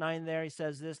at verse 9 there. He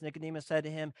says this: Nicodemus said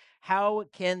to him, "How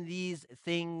can these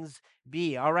things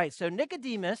be?" All right, so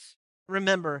Nicodemus,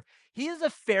 remember, he is a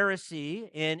Pharisee,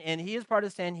 and he is part of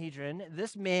the Sanhedrin.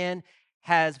 This man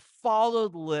has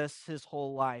followed lists his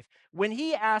whole life. When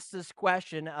he asks this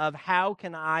question of how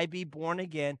can I be born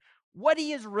again, what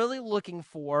he is really looking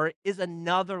for is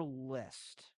another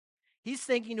list. He's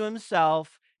thinking to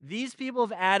himself, these people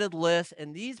have added lists,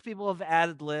 and these people have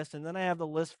added lists, and then I have the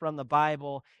list from the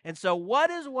Bible. And so, what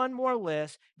is one more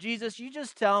list? Jesus, you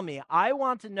just tell me. I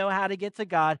want to know how to get to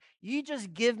God. You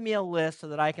just give me a list so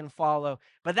that I can follow.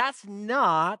 But that's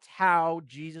not how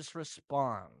Jesus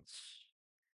responds.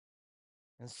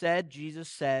 Instead, Jesus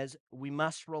says we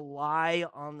must rely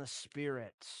on the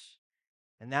Spirit.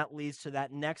 And that leads to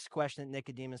that next question that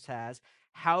Nicodemus has: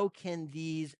 how can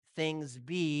these things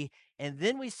be? And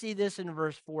then we see this in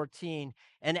verse 14.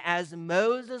 And as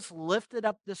Moses lifted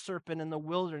up the serpent in the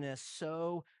wilderness,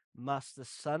 so must the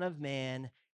Son of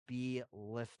Man be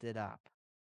lifted up.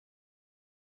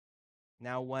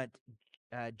 Now, what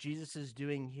Jesus is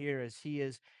doing here is he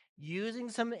is using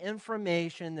some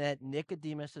information that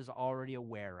Nicodemus is already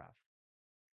aware of.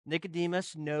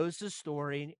 Nicodemus knows the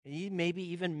story. He maybe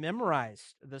even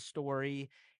memorized the story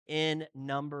in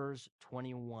Numbers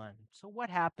 21. So, what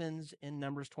happens in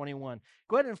Numbers 21?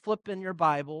 Go ahead and flip in your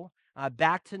Bible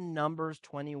back to Numbers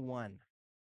 21.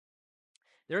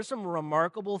 There are some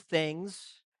remarkable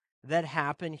things that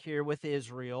happen here with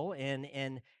Israel,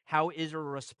 and how Israel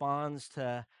responds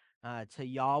to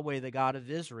Yahweh, the God of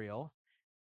Israel,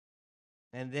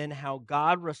 and then how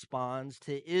God responds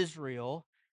to Israel,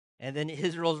 and then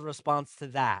Israel's response to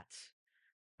that.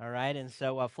 All right, and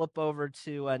so flip over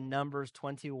to Numbers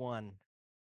 21.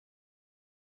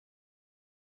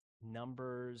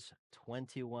 Numbers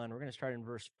 21. We're going to start in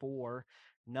verse 4.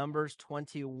 Numbers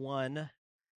 21,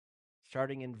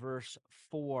 starting in verse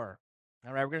 4.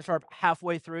 All right, we're going to start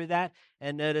halfway through that.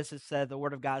 And notice it said, the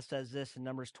word of God says this in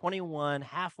Numbers 21,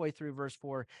 halfway through verse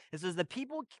 4. It says, the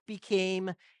people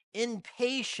became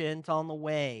impatient on the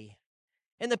way,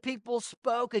 and the people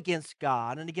spoke against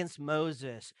God and against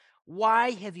Moses.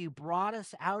 Why have you brought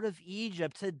us out of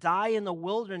Egypt to die in the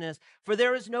wilderness? For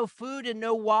there is no food and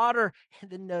no water. And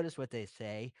then notice what they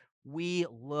say: we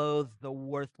loathe the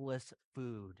worthless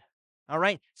food. All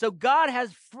right. So God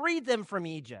has freed them from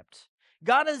Egypt.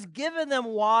 God has given them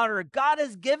water. God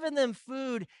has given them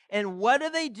food. And what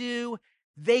do?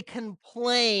 They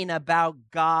complain about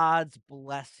God's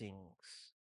blessings.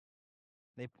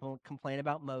 They complain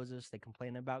about Moses. They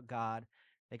complain about God.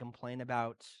 They complain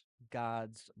about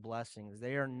God's blessings.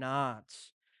 They are not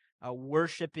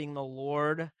worshiping the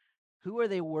Lord. Who are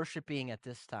they worshiping at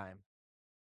this time?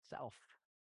 Self.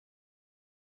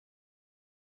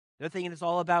 They're thinking it's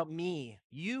all about me.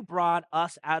 You brought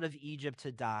us out of Egypt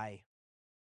to die.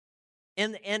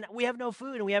 And we have no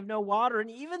food and we have no water. And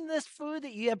even this food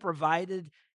that you have provided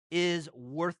is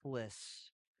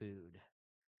worthless food.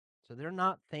 So they're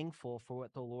not thankful for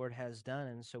what the Lord has done.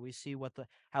 And so we see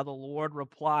how the Lord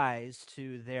replies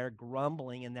to their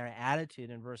grumbling and their attitude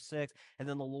in verse 6. And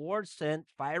then the Lord sent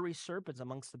fiery serpents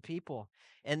amongst the people,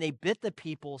 and they bit the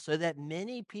people so that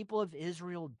many people of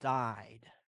Israel died.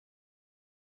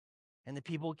 And the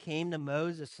people came to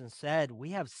Moses and said,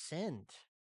 "We have sinned.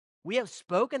 We have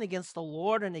spoken against the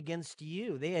Lord and against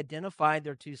you." They identified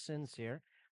their two sins here.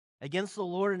 Against the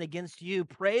Lord and against you.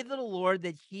 Pray to the Lord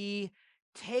that he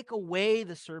take away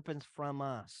the serpents from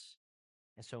us.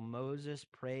 And so Moses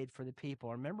prayed for the people.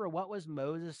 Remember, what was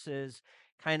Moses's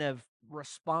kind of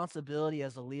responsibility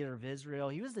as a leader of Israel?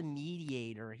 He was the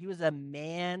mediator. He was a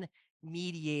man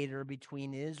mediator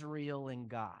between Israel and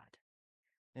God.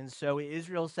 And so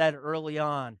Israel said early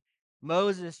on,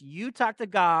 "Moses, you talk to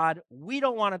God. We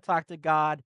don't want to talk to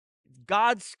God.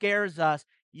 God scares us.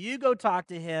 You go talk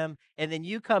to him, and then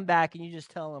you come back and you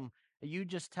just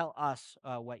tell us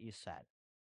what you said."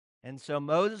 And so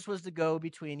Moses was the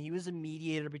go-between. He was a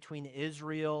mediator between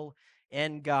Israel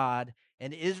and God.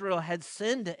 And Israel had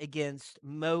sinned against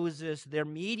Moses, their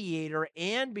mediator,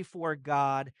 and before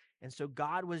God. And so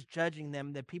God was judging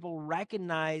them. The people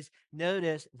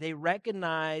notice, they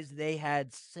recognized they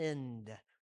had sinned.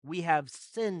 "We have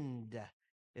sinned,"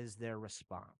 is their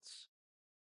response.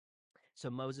 So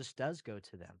Moses does go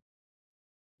to them.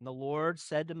 And the Lord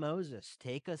said to Moses,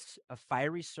 "Take a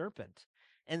fiery serpent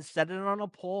and set it on a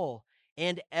pole,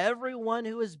 and everyone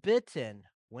who is bitten,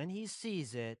 when he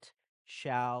sees it,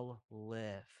 shall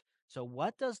live." So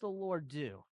what does the Lord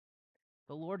do?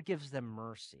 The Lord gives them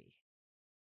mercy.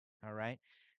 All right?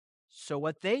 So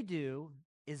what they do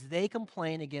is they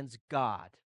complain against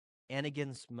God and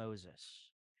against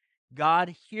Moses. God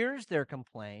hears their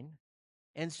complaint,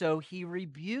 and so he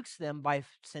rebukes them by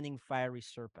sending fiery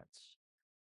serpents.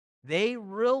 They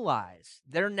realize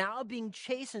they're now being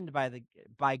chastened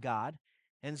by God,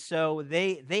 and so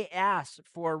they ask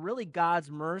for really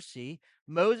God's mercy.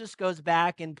 Moses goes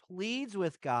back and pleads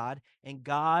with God, and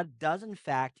God does in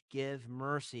fact give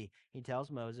mercy. He tells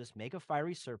Moses, "Make a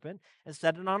fiery serpent and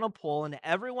set it on a pole, and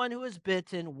everyone who is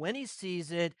bitten, when he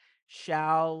sees it,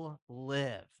 shall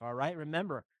live." All right,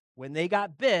 remember, when they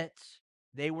got bit,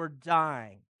 they were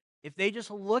dying. If they just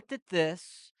looked at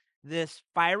this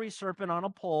fiery serpent on a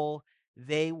pole,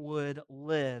 they would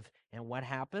live. And what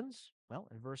happens? Well,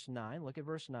 in verse 9, look at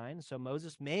verse 9. So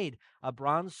Moses made a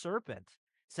bronze serpent,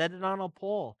 set it on a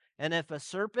pole, and if a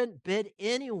serpent bit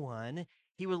anyone,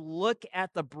 he would look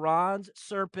at the bronze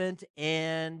serpent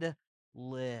and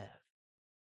live.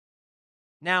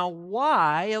 Now,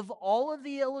 why, of all of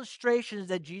the illustrations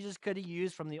that Jesus could have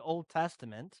used from the Old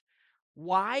Testament,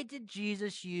 why did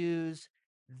Jesus use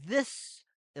this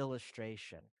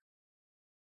illustration?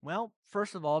 Well,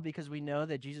 first of all, because we know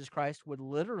that Jesus Christ would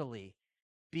literally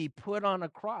be put on a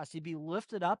cross. He'd be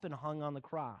lifted up and hung on the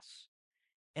cross.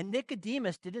 And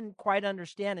Nicodemus didn't quite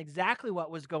understand exactly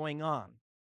what was going on.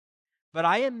 But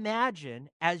I imagine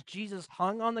as Jesus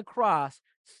hung on the cross,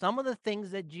 some of the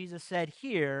things that Jesus said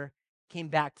here came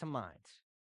back to mind.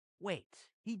 Wait,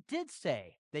 he did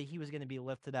say that he was going to be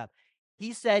lifted up.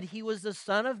 He said he was the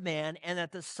Son of Man and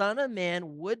that the Son of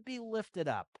Man would be lifted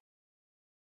up.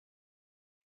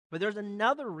 But there's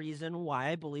another reason why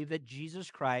I believe that Jesus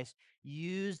Christ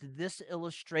used this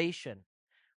illustration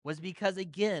was because,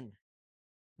 again,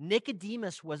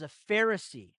 Nicodemus was a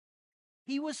Pharisee.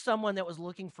 He was someone that was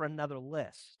looking for another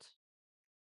list.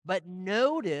 But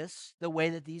notice the way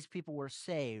that these people were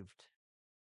saved.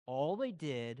 All they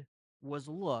did was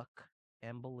look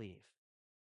and believe.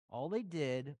 All they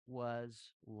did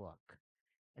was look.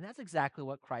 And that's exactly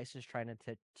what Christ is trying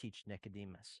to teach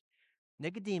Nicodemus.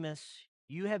 Nicodemus,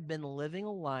 you have been living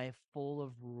a life full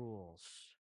of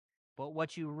rules. But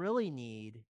what you really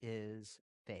need is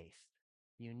faith.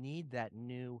 You need that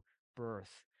new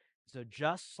birth. So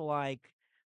just like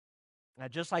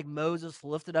Moses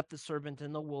lifted up the serpent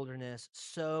in the wilderness,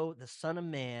 so the Son of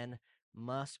Man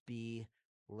must be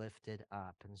lifted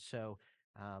up. And so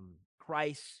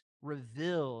Christ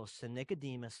reveals to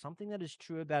Nicodemus something that is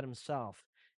true about himself,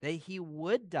 that he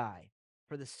would die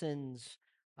for the sins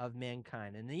of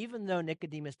mankind. And even though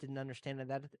Nicodemus didn't understand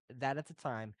that at the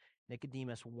time,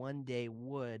 Nicodemus one day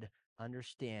would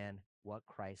understand what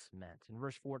Christ meant. In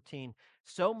verse 14,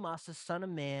 so must the Son of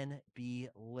Man be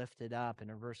lifted up.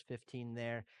 And in verse 15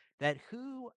 there, that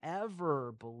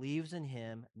whoever believes in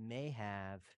him may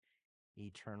have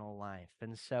eternal life.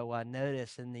 And so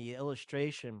notice in the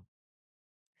illustration,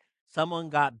 someone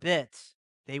got bit,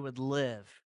 they would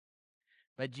live.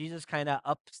 But Jesus kind of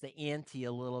ups the ante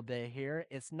a little bit here.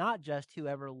 It's not just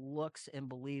whoever looks and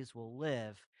believes will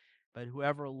live, but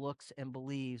whoever looks and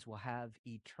believes will have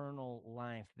eternal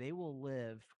life. They will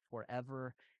live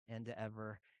forever and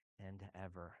ever and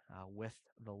ever with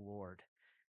the Lord.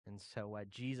 And so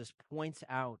Jesus points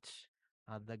out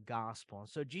the gospel. And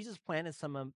so Jesus planted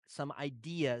some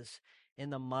ideas in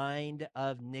the mind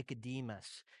of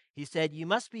Nicodemus. He said, "You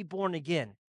must be born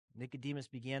again." Nicodemus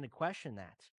began to question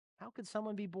that. How could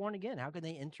someone be born again? How could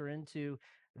they enter into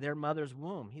their mother's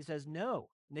womb? He says, "No,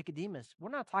 Nicodemus, we're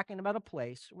not talking about a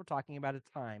place. We're talking about a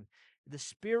time. The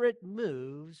Spirit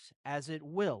moves as it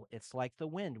will. It's like the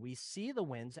wind. We see the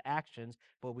wind's actions,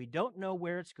 but we don't know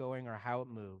where it's going or how it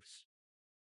moves."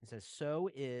 He says, "So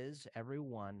is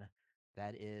everyone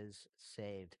that is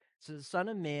saved." So the Son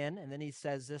of Man, and then he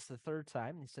says this the third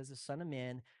time, he says, "The Son of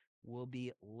Man will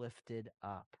be lifted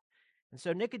up." And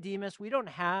so Nicodemus, we don't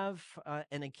have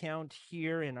an account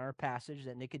here in our passage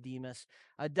that Nicodemus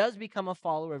does become a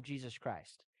follower of Jesus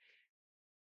Christ.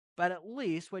 But at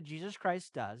least what Jesus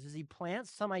Christ does is he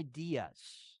plants some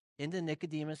ideas into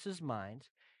Nicodemus's mind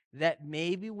that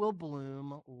maybe will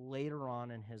bloom later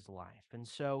on in his life. And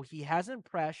so he hasn't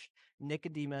pressed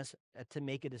Nicodemus to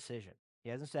make a decision. He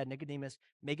hasn't said, "Nicodemus,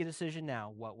 make a decision now.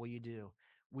 What will you do?"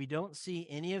 We don't see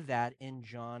any of that in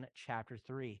John chapter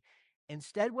 3.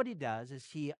 Instead, what he does is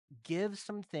he gives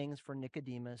some things for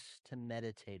Nicodemus to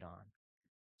meditate on,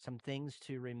 some things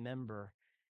to remember.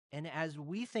 And as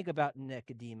we think about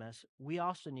Nicodemus, we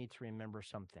also need to remember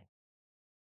something.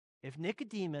 If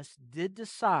Nicodemus did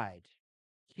decide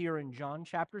here in John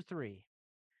chapter 3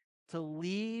 to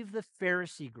leave the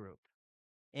Pharisee group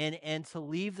and to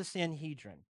leave the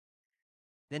Sanhedrin,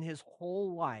 then his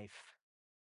whole life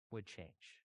would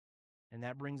change. And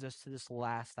that brings us to this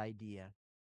last idea.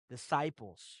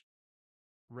 Disciples,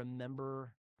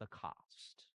 remember the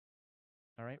cost.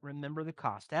 All right, remember the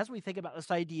cost. As we think about this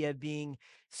idea of being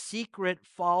secret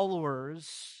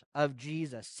followers of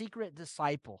Jesus, secret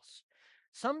disciples,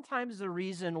 sometimes the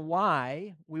reason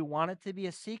why we want it to be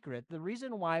a secret, the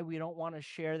reason why we don't want to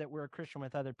share that we're a Christian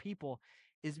with other people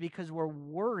is because we're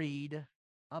worried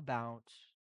about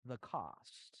the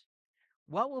cost.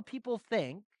 What will people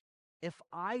think if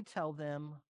I tell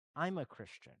them I'm a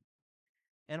Christian?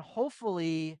 And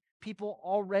hopefully, people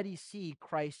already see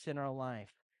Christ in our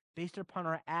life based upon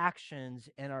our actions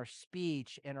and our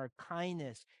speech and our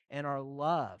kindness and our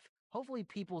love. Hopefully,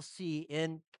 people see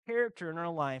in character in our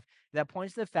life that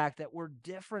points to the fact that we're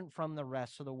different from the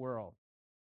rest of the world.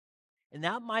 And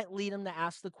that might lead them to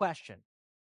ask the question,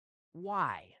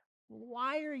 why?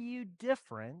 Why are you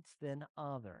different than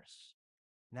others?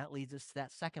 And that leads us to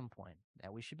that second point,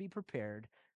 that we should be prepared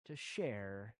to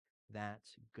share that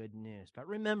good news. But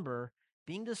remember,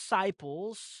 being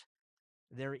disciples,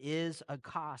 there is a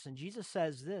cost. And Jesus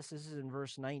says this is in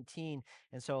verse 19.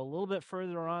 And so a little bit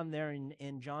further on there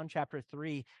in John chapter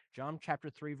 3,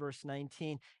 verse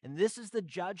 19. And this is the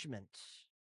judgment.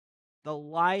 The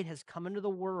light has come into the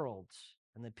world,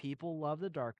 and the people love the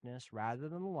darkness rather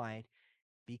than the light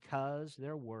because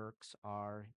their works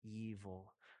are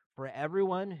evil. For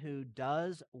everyone who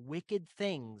does wicked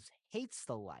things hates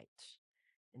the light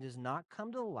and does not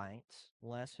come to the light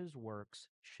lest his works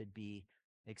should be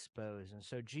exposed. And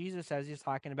so Jesus, as he's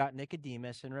talking about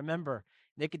Nicodemus, and remember,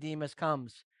 Nicodemus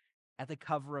comes at the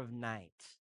cover of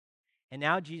night. And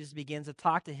now Jesus begins to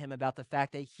talk to him about the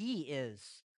fact that he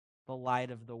is the light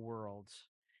of the world.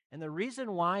 And the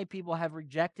reason why people have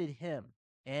rejected him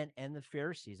and the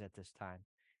Pharisees at this time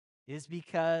is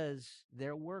because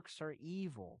their works are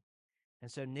evil. And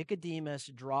so Nicodemus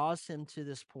draws him to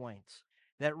this point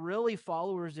that really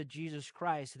followers of Jesus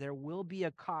Christ, there will be a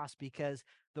cost because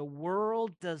the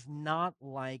world does not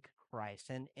like Christ.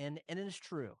 And it is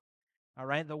true. All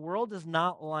right. The world does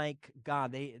not like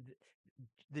God.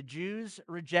 The Jews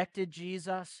rejected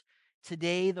Jesus.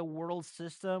 Today, the world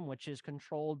system, which is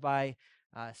controlled by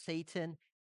Satan,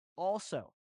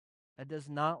 also does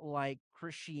not like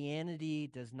Christianity,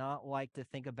 does not like to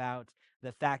think about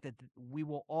the fact that we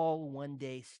will all one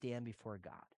day stand before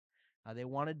God. They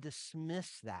want to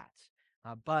dismiss that,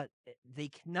 but they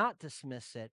cannot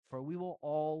dismiss it, for we will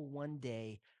all one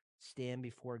day stand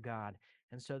before God.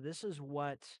 And so this is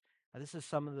what this is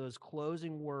some of those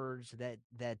closing words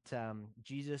that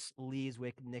Jesus leaves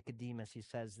with Nicodemus. He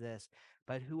says this,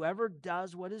 "But whoever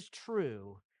does what is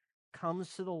true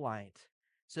comes to the light,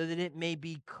 so that it may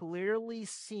be clearly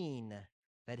seen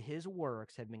that his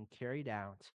works have been carried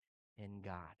out in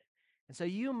God." And so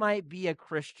you might be a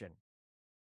Christian,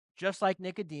 just like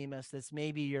Nicodemus, that's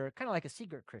maybe you're kind of like a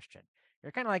secret Christian.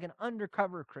 You're kind of like an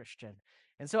undercover Christian.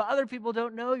 And so other people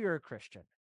don't know you're a Christian.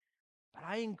 But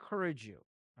I encourage you,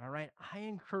 all right? I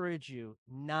encourage you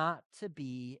not to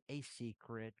be a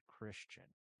secret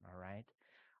Christian, all right?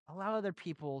 Allow other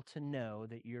people to know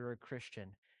that you're a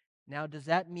Christian. Now, does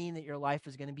that mean that your life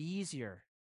is going to be easier?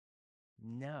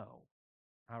 No.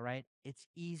 All right. It's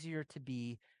easier to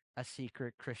be a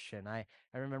secret Christian. I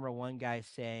remember one guy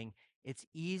saying it's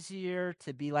easier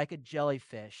to be like a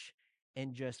jellyfish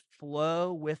and just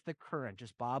flow with the current,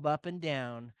 just bob up and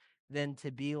down, than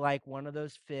to be like one of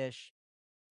those fish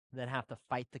that have to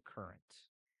fight the current.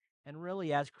 And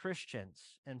really, as Christians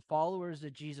and followers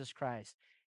of Jesus Christ,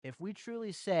 if we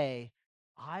truly say,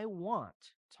 I want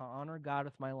to honor God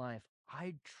with my life,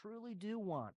 I truly do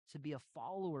want to be a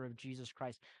follower of Jesus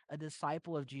Christ, a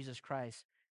disciple of Jesus Christ,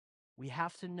 we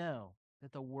have to know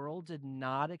that the world did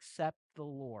not accept the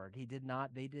Lord. They did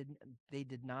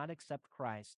not accept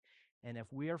Christ. And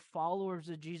if we are followers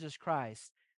of Jesus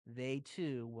Christ, they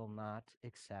too will not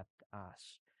accept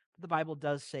us. But the Bible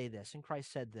does say this, and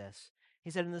Christ said this. He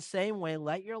said, in the same way,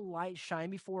 let your light shine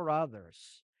before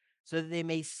others, so that they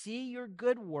may see your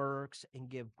good works and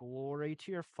give glory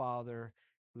to your Father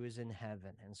who is in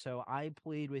heaven. And so I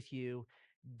plead with you,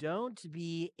 don't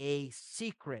be a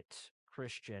secret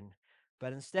Christian,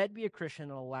 but instead be a Christian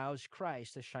that allows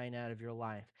Christ to shine out of your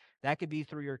life. That could be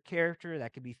through your character,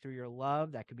 that could be through your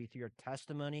love, that could be through your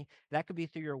testimony, that could be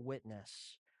through your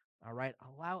witness. All right?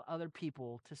 Allow other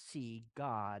people to see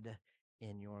God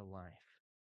in your life.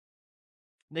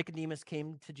 Nicodemus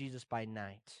came to Jesus by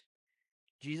night.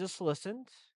 Jesus listened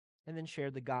and then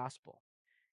shared the gospel.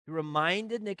 He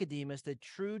reminded Nicodemus that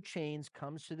true change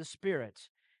comes through the Spirit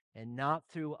and not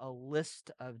through a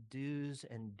list of do's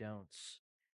and don'ts.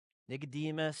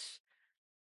 Nicodemus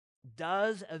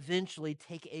does eventually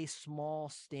take a small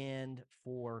stand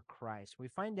for Christ. We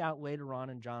find out later on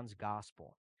in John's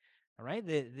gospel. All right,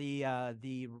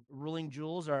 the ruling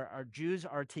Jews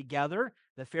are together.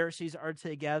 The Pharisees are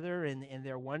together, and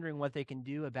they're wondering what they can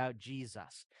do about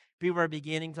Jesus. People are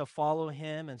beginning to follow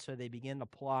him, and so they begin to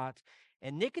plot.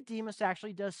 And Nicodemus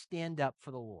actually does stand up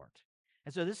for the Lord.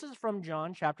 And so this is from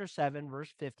John chapter 7,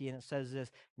 verse 50, and it says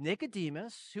this: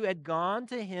 Nicodemus, who had gone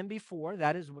to him before,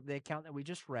 that is the account that we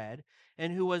just read,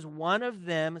 and who was one of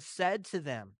them, said to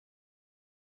them,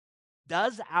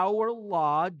 does our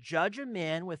law judge a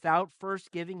man without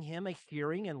first giving him a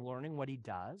hearing and learning what he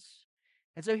does?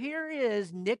 And so here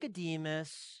is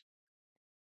Nicodemus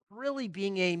really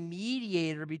being a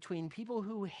mediator between people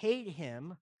who hate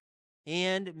him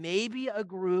and maybe a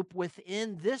group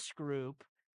within this group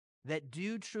that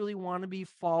do truly want to be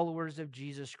followers of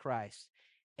Jesus Christ.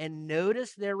 And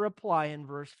notice their reply in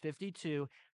verse 52.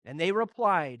 And they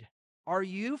replied, are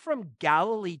you from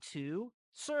Galilee too?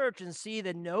 Search and see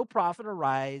that no prophet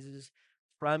arises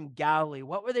from Galilee.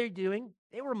 What were they doing?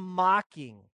 They were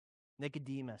mocking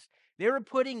Nicodemus. They were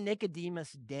putting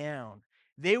Nicodemus down.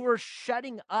 They were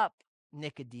shutting up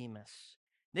Nicodemus.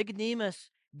 Nicodemus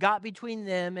got between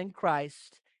them and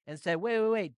Christ and said,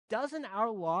 wait, doesn't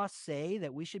our law say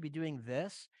that we should be doing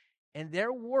this? And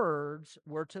their words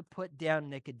were to put down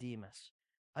Nicodemus.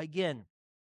 Again,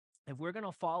 if we're going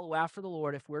to follow after the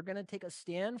Lord, if we're going to take a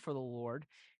stand for the Lord,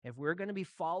 if we're going to be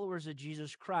followers of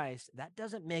Jesus Christ, that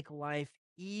doesn't make life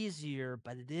easier,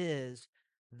 but it is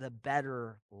the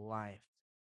better life.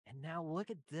 And now look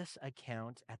at this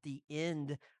account at the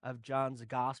end of John's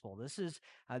gospel.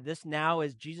 This now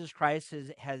is Jesus Christ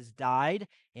has died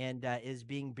and is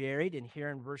being buried. And here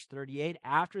in verse 38,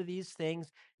 after these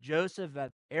things, Joseph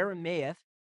of Arimathea,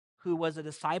 who was a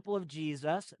disciple of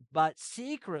Jesus, but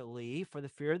secretly, for the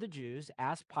fear of the Jews,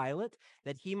 asked Pilate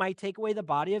that he might take away the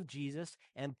body of Jesus,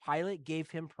 and Pilate gave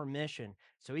him permission.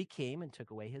 So he came and took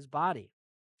away his body.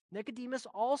 Nicodemus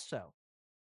also,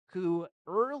 who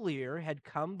earlier had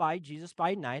come by Jesus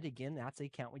by night, again, that's the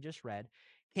account we just read,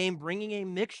 came bringing a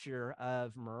mixture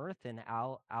of myrrh and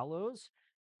aloes,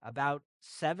 about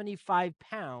 75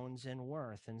 pounds in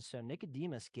worth. And so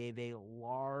Nicodemus gave a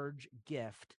large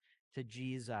gift to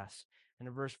Jesus. And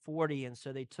in verse 40, and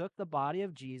so they took the body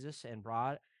of Jesus and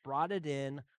brought it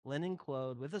in, linen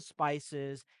clothed, with the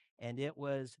spices, and it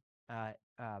was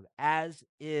as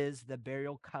is the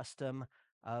burial custom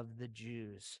of the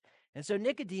Jews. And so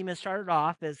Nicodemus started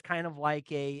off as kind of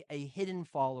like a hidden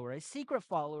follower, a secret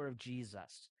follower of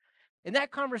Jesus. And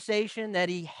that conversation that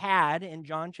he had in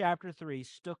John chapter 3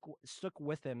 stuck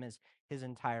with him his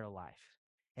entire life.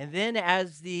 And then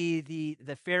as the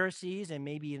Pharisees and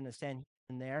maybe even the Sanhedrin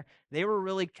there, they were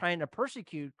really trying to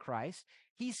persecute Christ,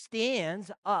 he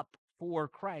stands up for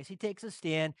Christ. He takes a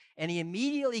stand and he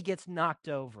immediately gets knocked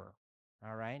over.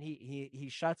 All right? He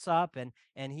shuts up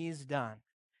and he's done.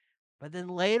 But then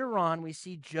later on, we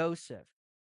see Joseph.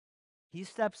 He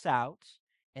steps out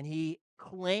and he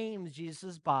claims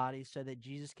Jesus' body so that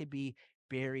Jesus could be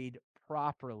buried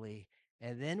properly.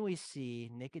 And then we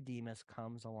see Nicodemus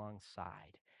comes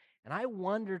alongside. And I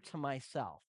wonder to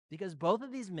myself, because both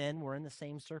of these men were in the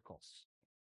same circles,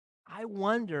 I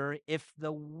wonder if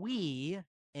the we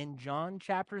in John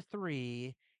chapter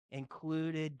 3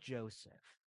 included Joseph.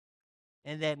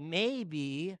 And that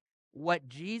maybe what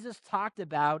Jesus talked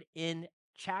about in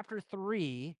chapter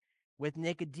 3 with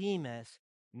Nicodemus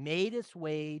made its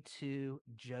way to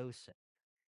Joseph.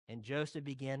 And Joseph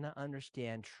began to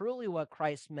understand truly what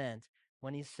Christ meant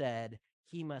when he said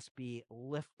he must be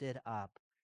lifted up.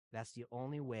 That's the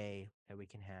only way that we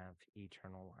can have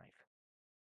eternal life.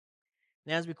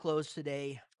 And as we close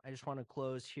today, I just want to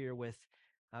close here with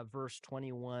verse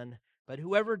 21. But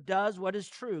whoever does what is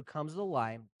true comes to the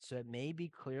light, so it may be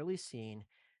clearly seen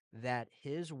that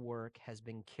his work has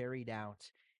been carried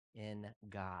out in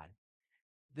God.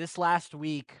 This last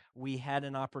week, we had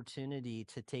an opportunity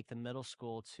to take the middle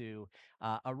school to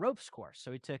a ropes course.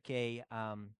 So we took a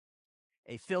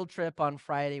field trip on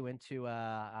Friday. Went to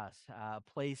a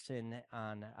place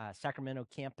on Sacramento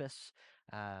campus,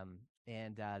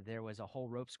 and there was a whole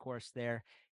ropes course there.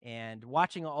 And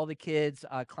watching all the kids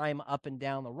climb up and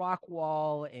down the rock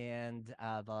wall, and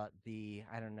the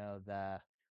I don't know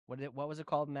what was it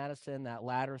called, Madison? That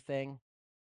ladder thing.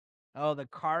 Oh, the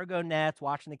cargo nets,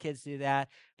 watching the kids do that.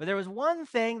 But there was one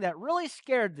thing that really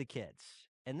scared the kids,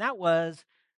 and that was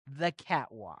the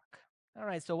catwalk. All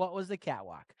right, so what was the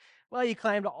catwalk? Well, you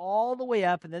climbed all the way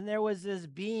up, and then there was this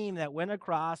beam that went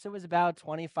across. It was about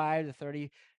 25 to 30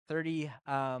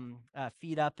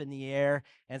 feet up in the air.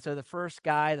 And so the first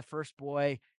guy, the first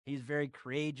boy, he's very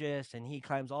courageous, and he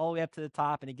climbs all the way up to the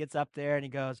top, and he gets up there, and he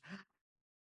goes,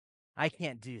 I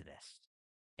can't do this.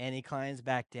 And he climbs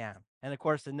back down. And of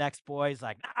course, the next boy is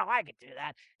like, no, I can do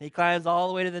that. And he climbs all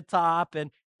the way to the top. And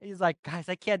he's like, guys,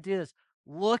 I can't do this.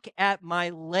 Look at my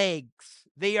legs.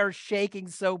 They are shaking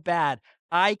so bad.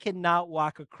 I cannot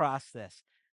walk across this.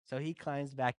 So he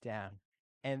climbs back down.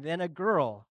 And then a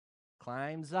girl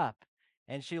climbs up.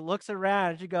 And she looks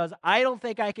around and she goes, I don't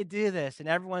think I could do this. And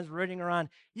everyone's rooting her on.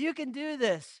 You can do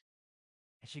this.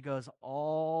 And she goes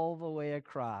all the way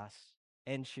across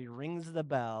and she rings the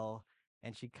bell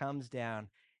and she comes down.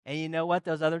 And you know what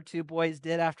those other two boys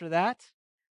did after that?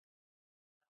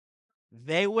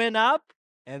 They went up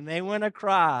and they went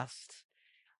across.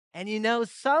 And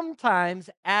sometimes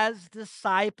as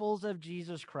disciples of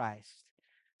Jesus Christ,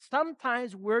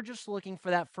 sometimes we're just looking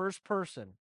for that first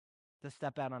person to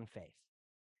step out on faith.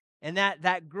 And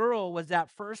that girl was that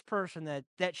first person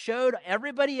that showed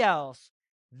everybody else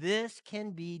this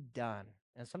can be done.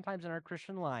 And sometimes in our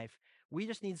Christian life, we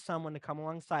just need someone to come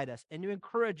alongside us and to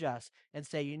encourage us and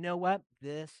say, you know what?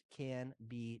 This can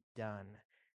be done.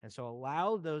 And so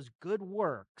allow those good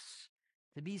works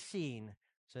to be seen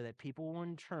so that people will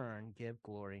in turn give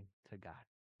glory to God.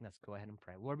 Let's go ahead and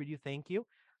pray. Lord, we do thank you.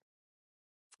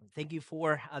 Thank you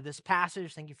for this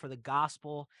passage. Thank you for the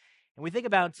gospel. And we think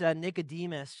about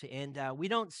Nicodemus, and we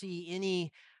don't see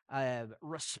any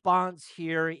response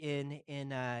here in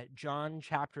John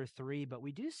chapter 3, but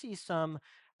we do see some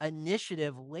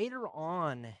initiative later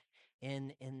on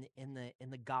in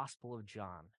the Gospel of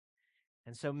John.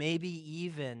 And so maybe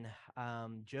even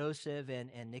Joseph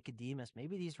and Nicodemus,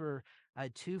 maybe these were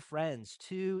two friends,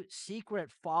 two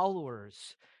secret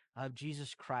followers of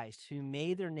Jesus Christ who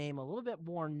made their name a little bit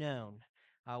more known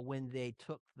when they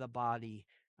took the body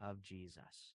of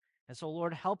Jesus. And so,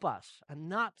 Lord, help us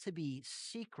not to be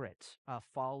secret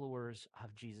followers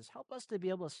of Jesus. Help us to be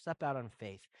able to step out on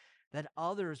faith, that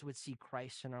others would see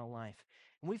Christ in our life.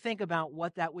 And we think about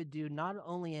what that would do not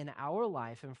only in our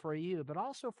life and for you, but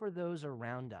also for those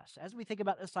around us. As we think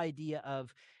about this idea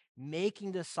of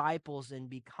making disciples and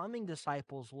becoming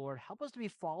disciples, Lord, help us to be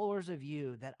followers of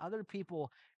you, that other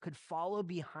people could follow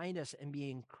behind us and be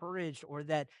encouraged, or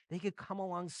that they could come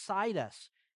alongside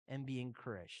us and be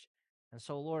encouraged. And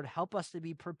so, Lord, help us to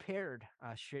be prepared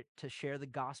to share the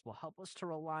gospel. Help us to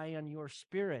rely on your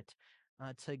Spirit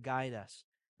to guide us.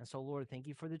 And so, Lord, thank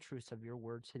you for the truths of your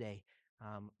word today.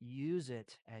 Use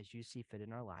it as you see fit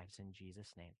in our lives. In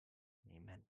Jesus' name,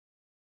 amen.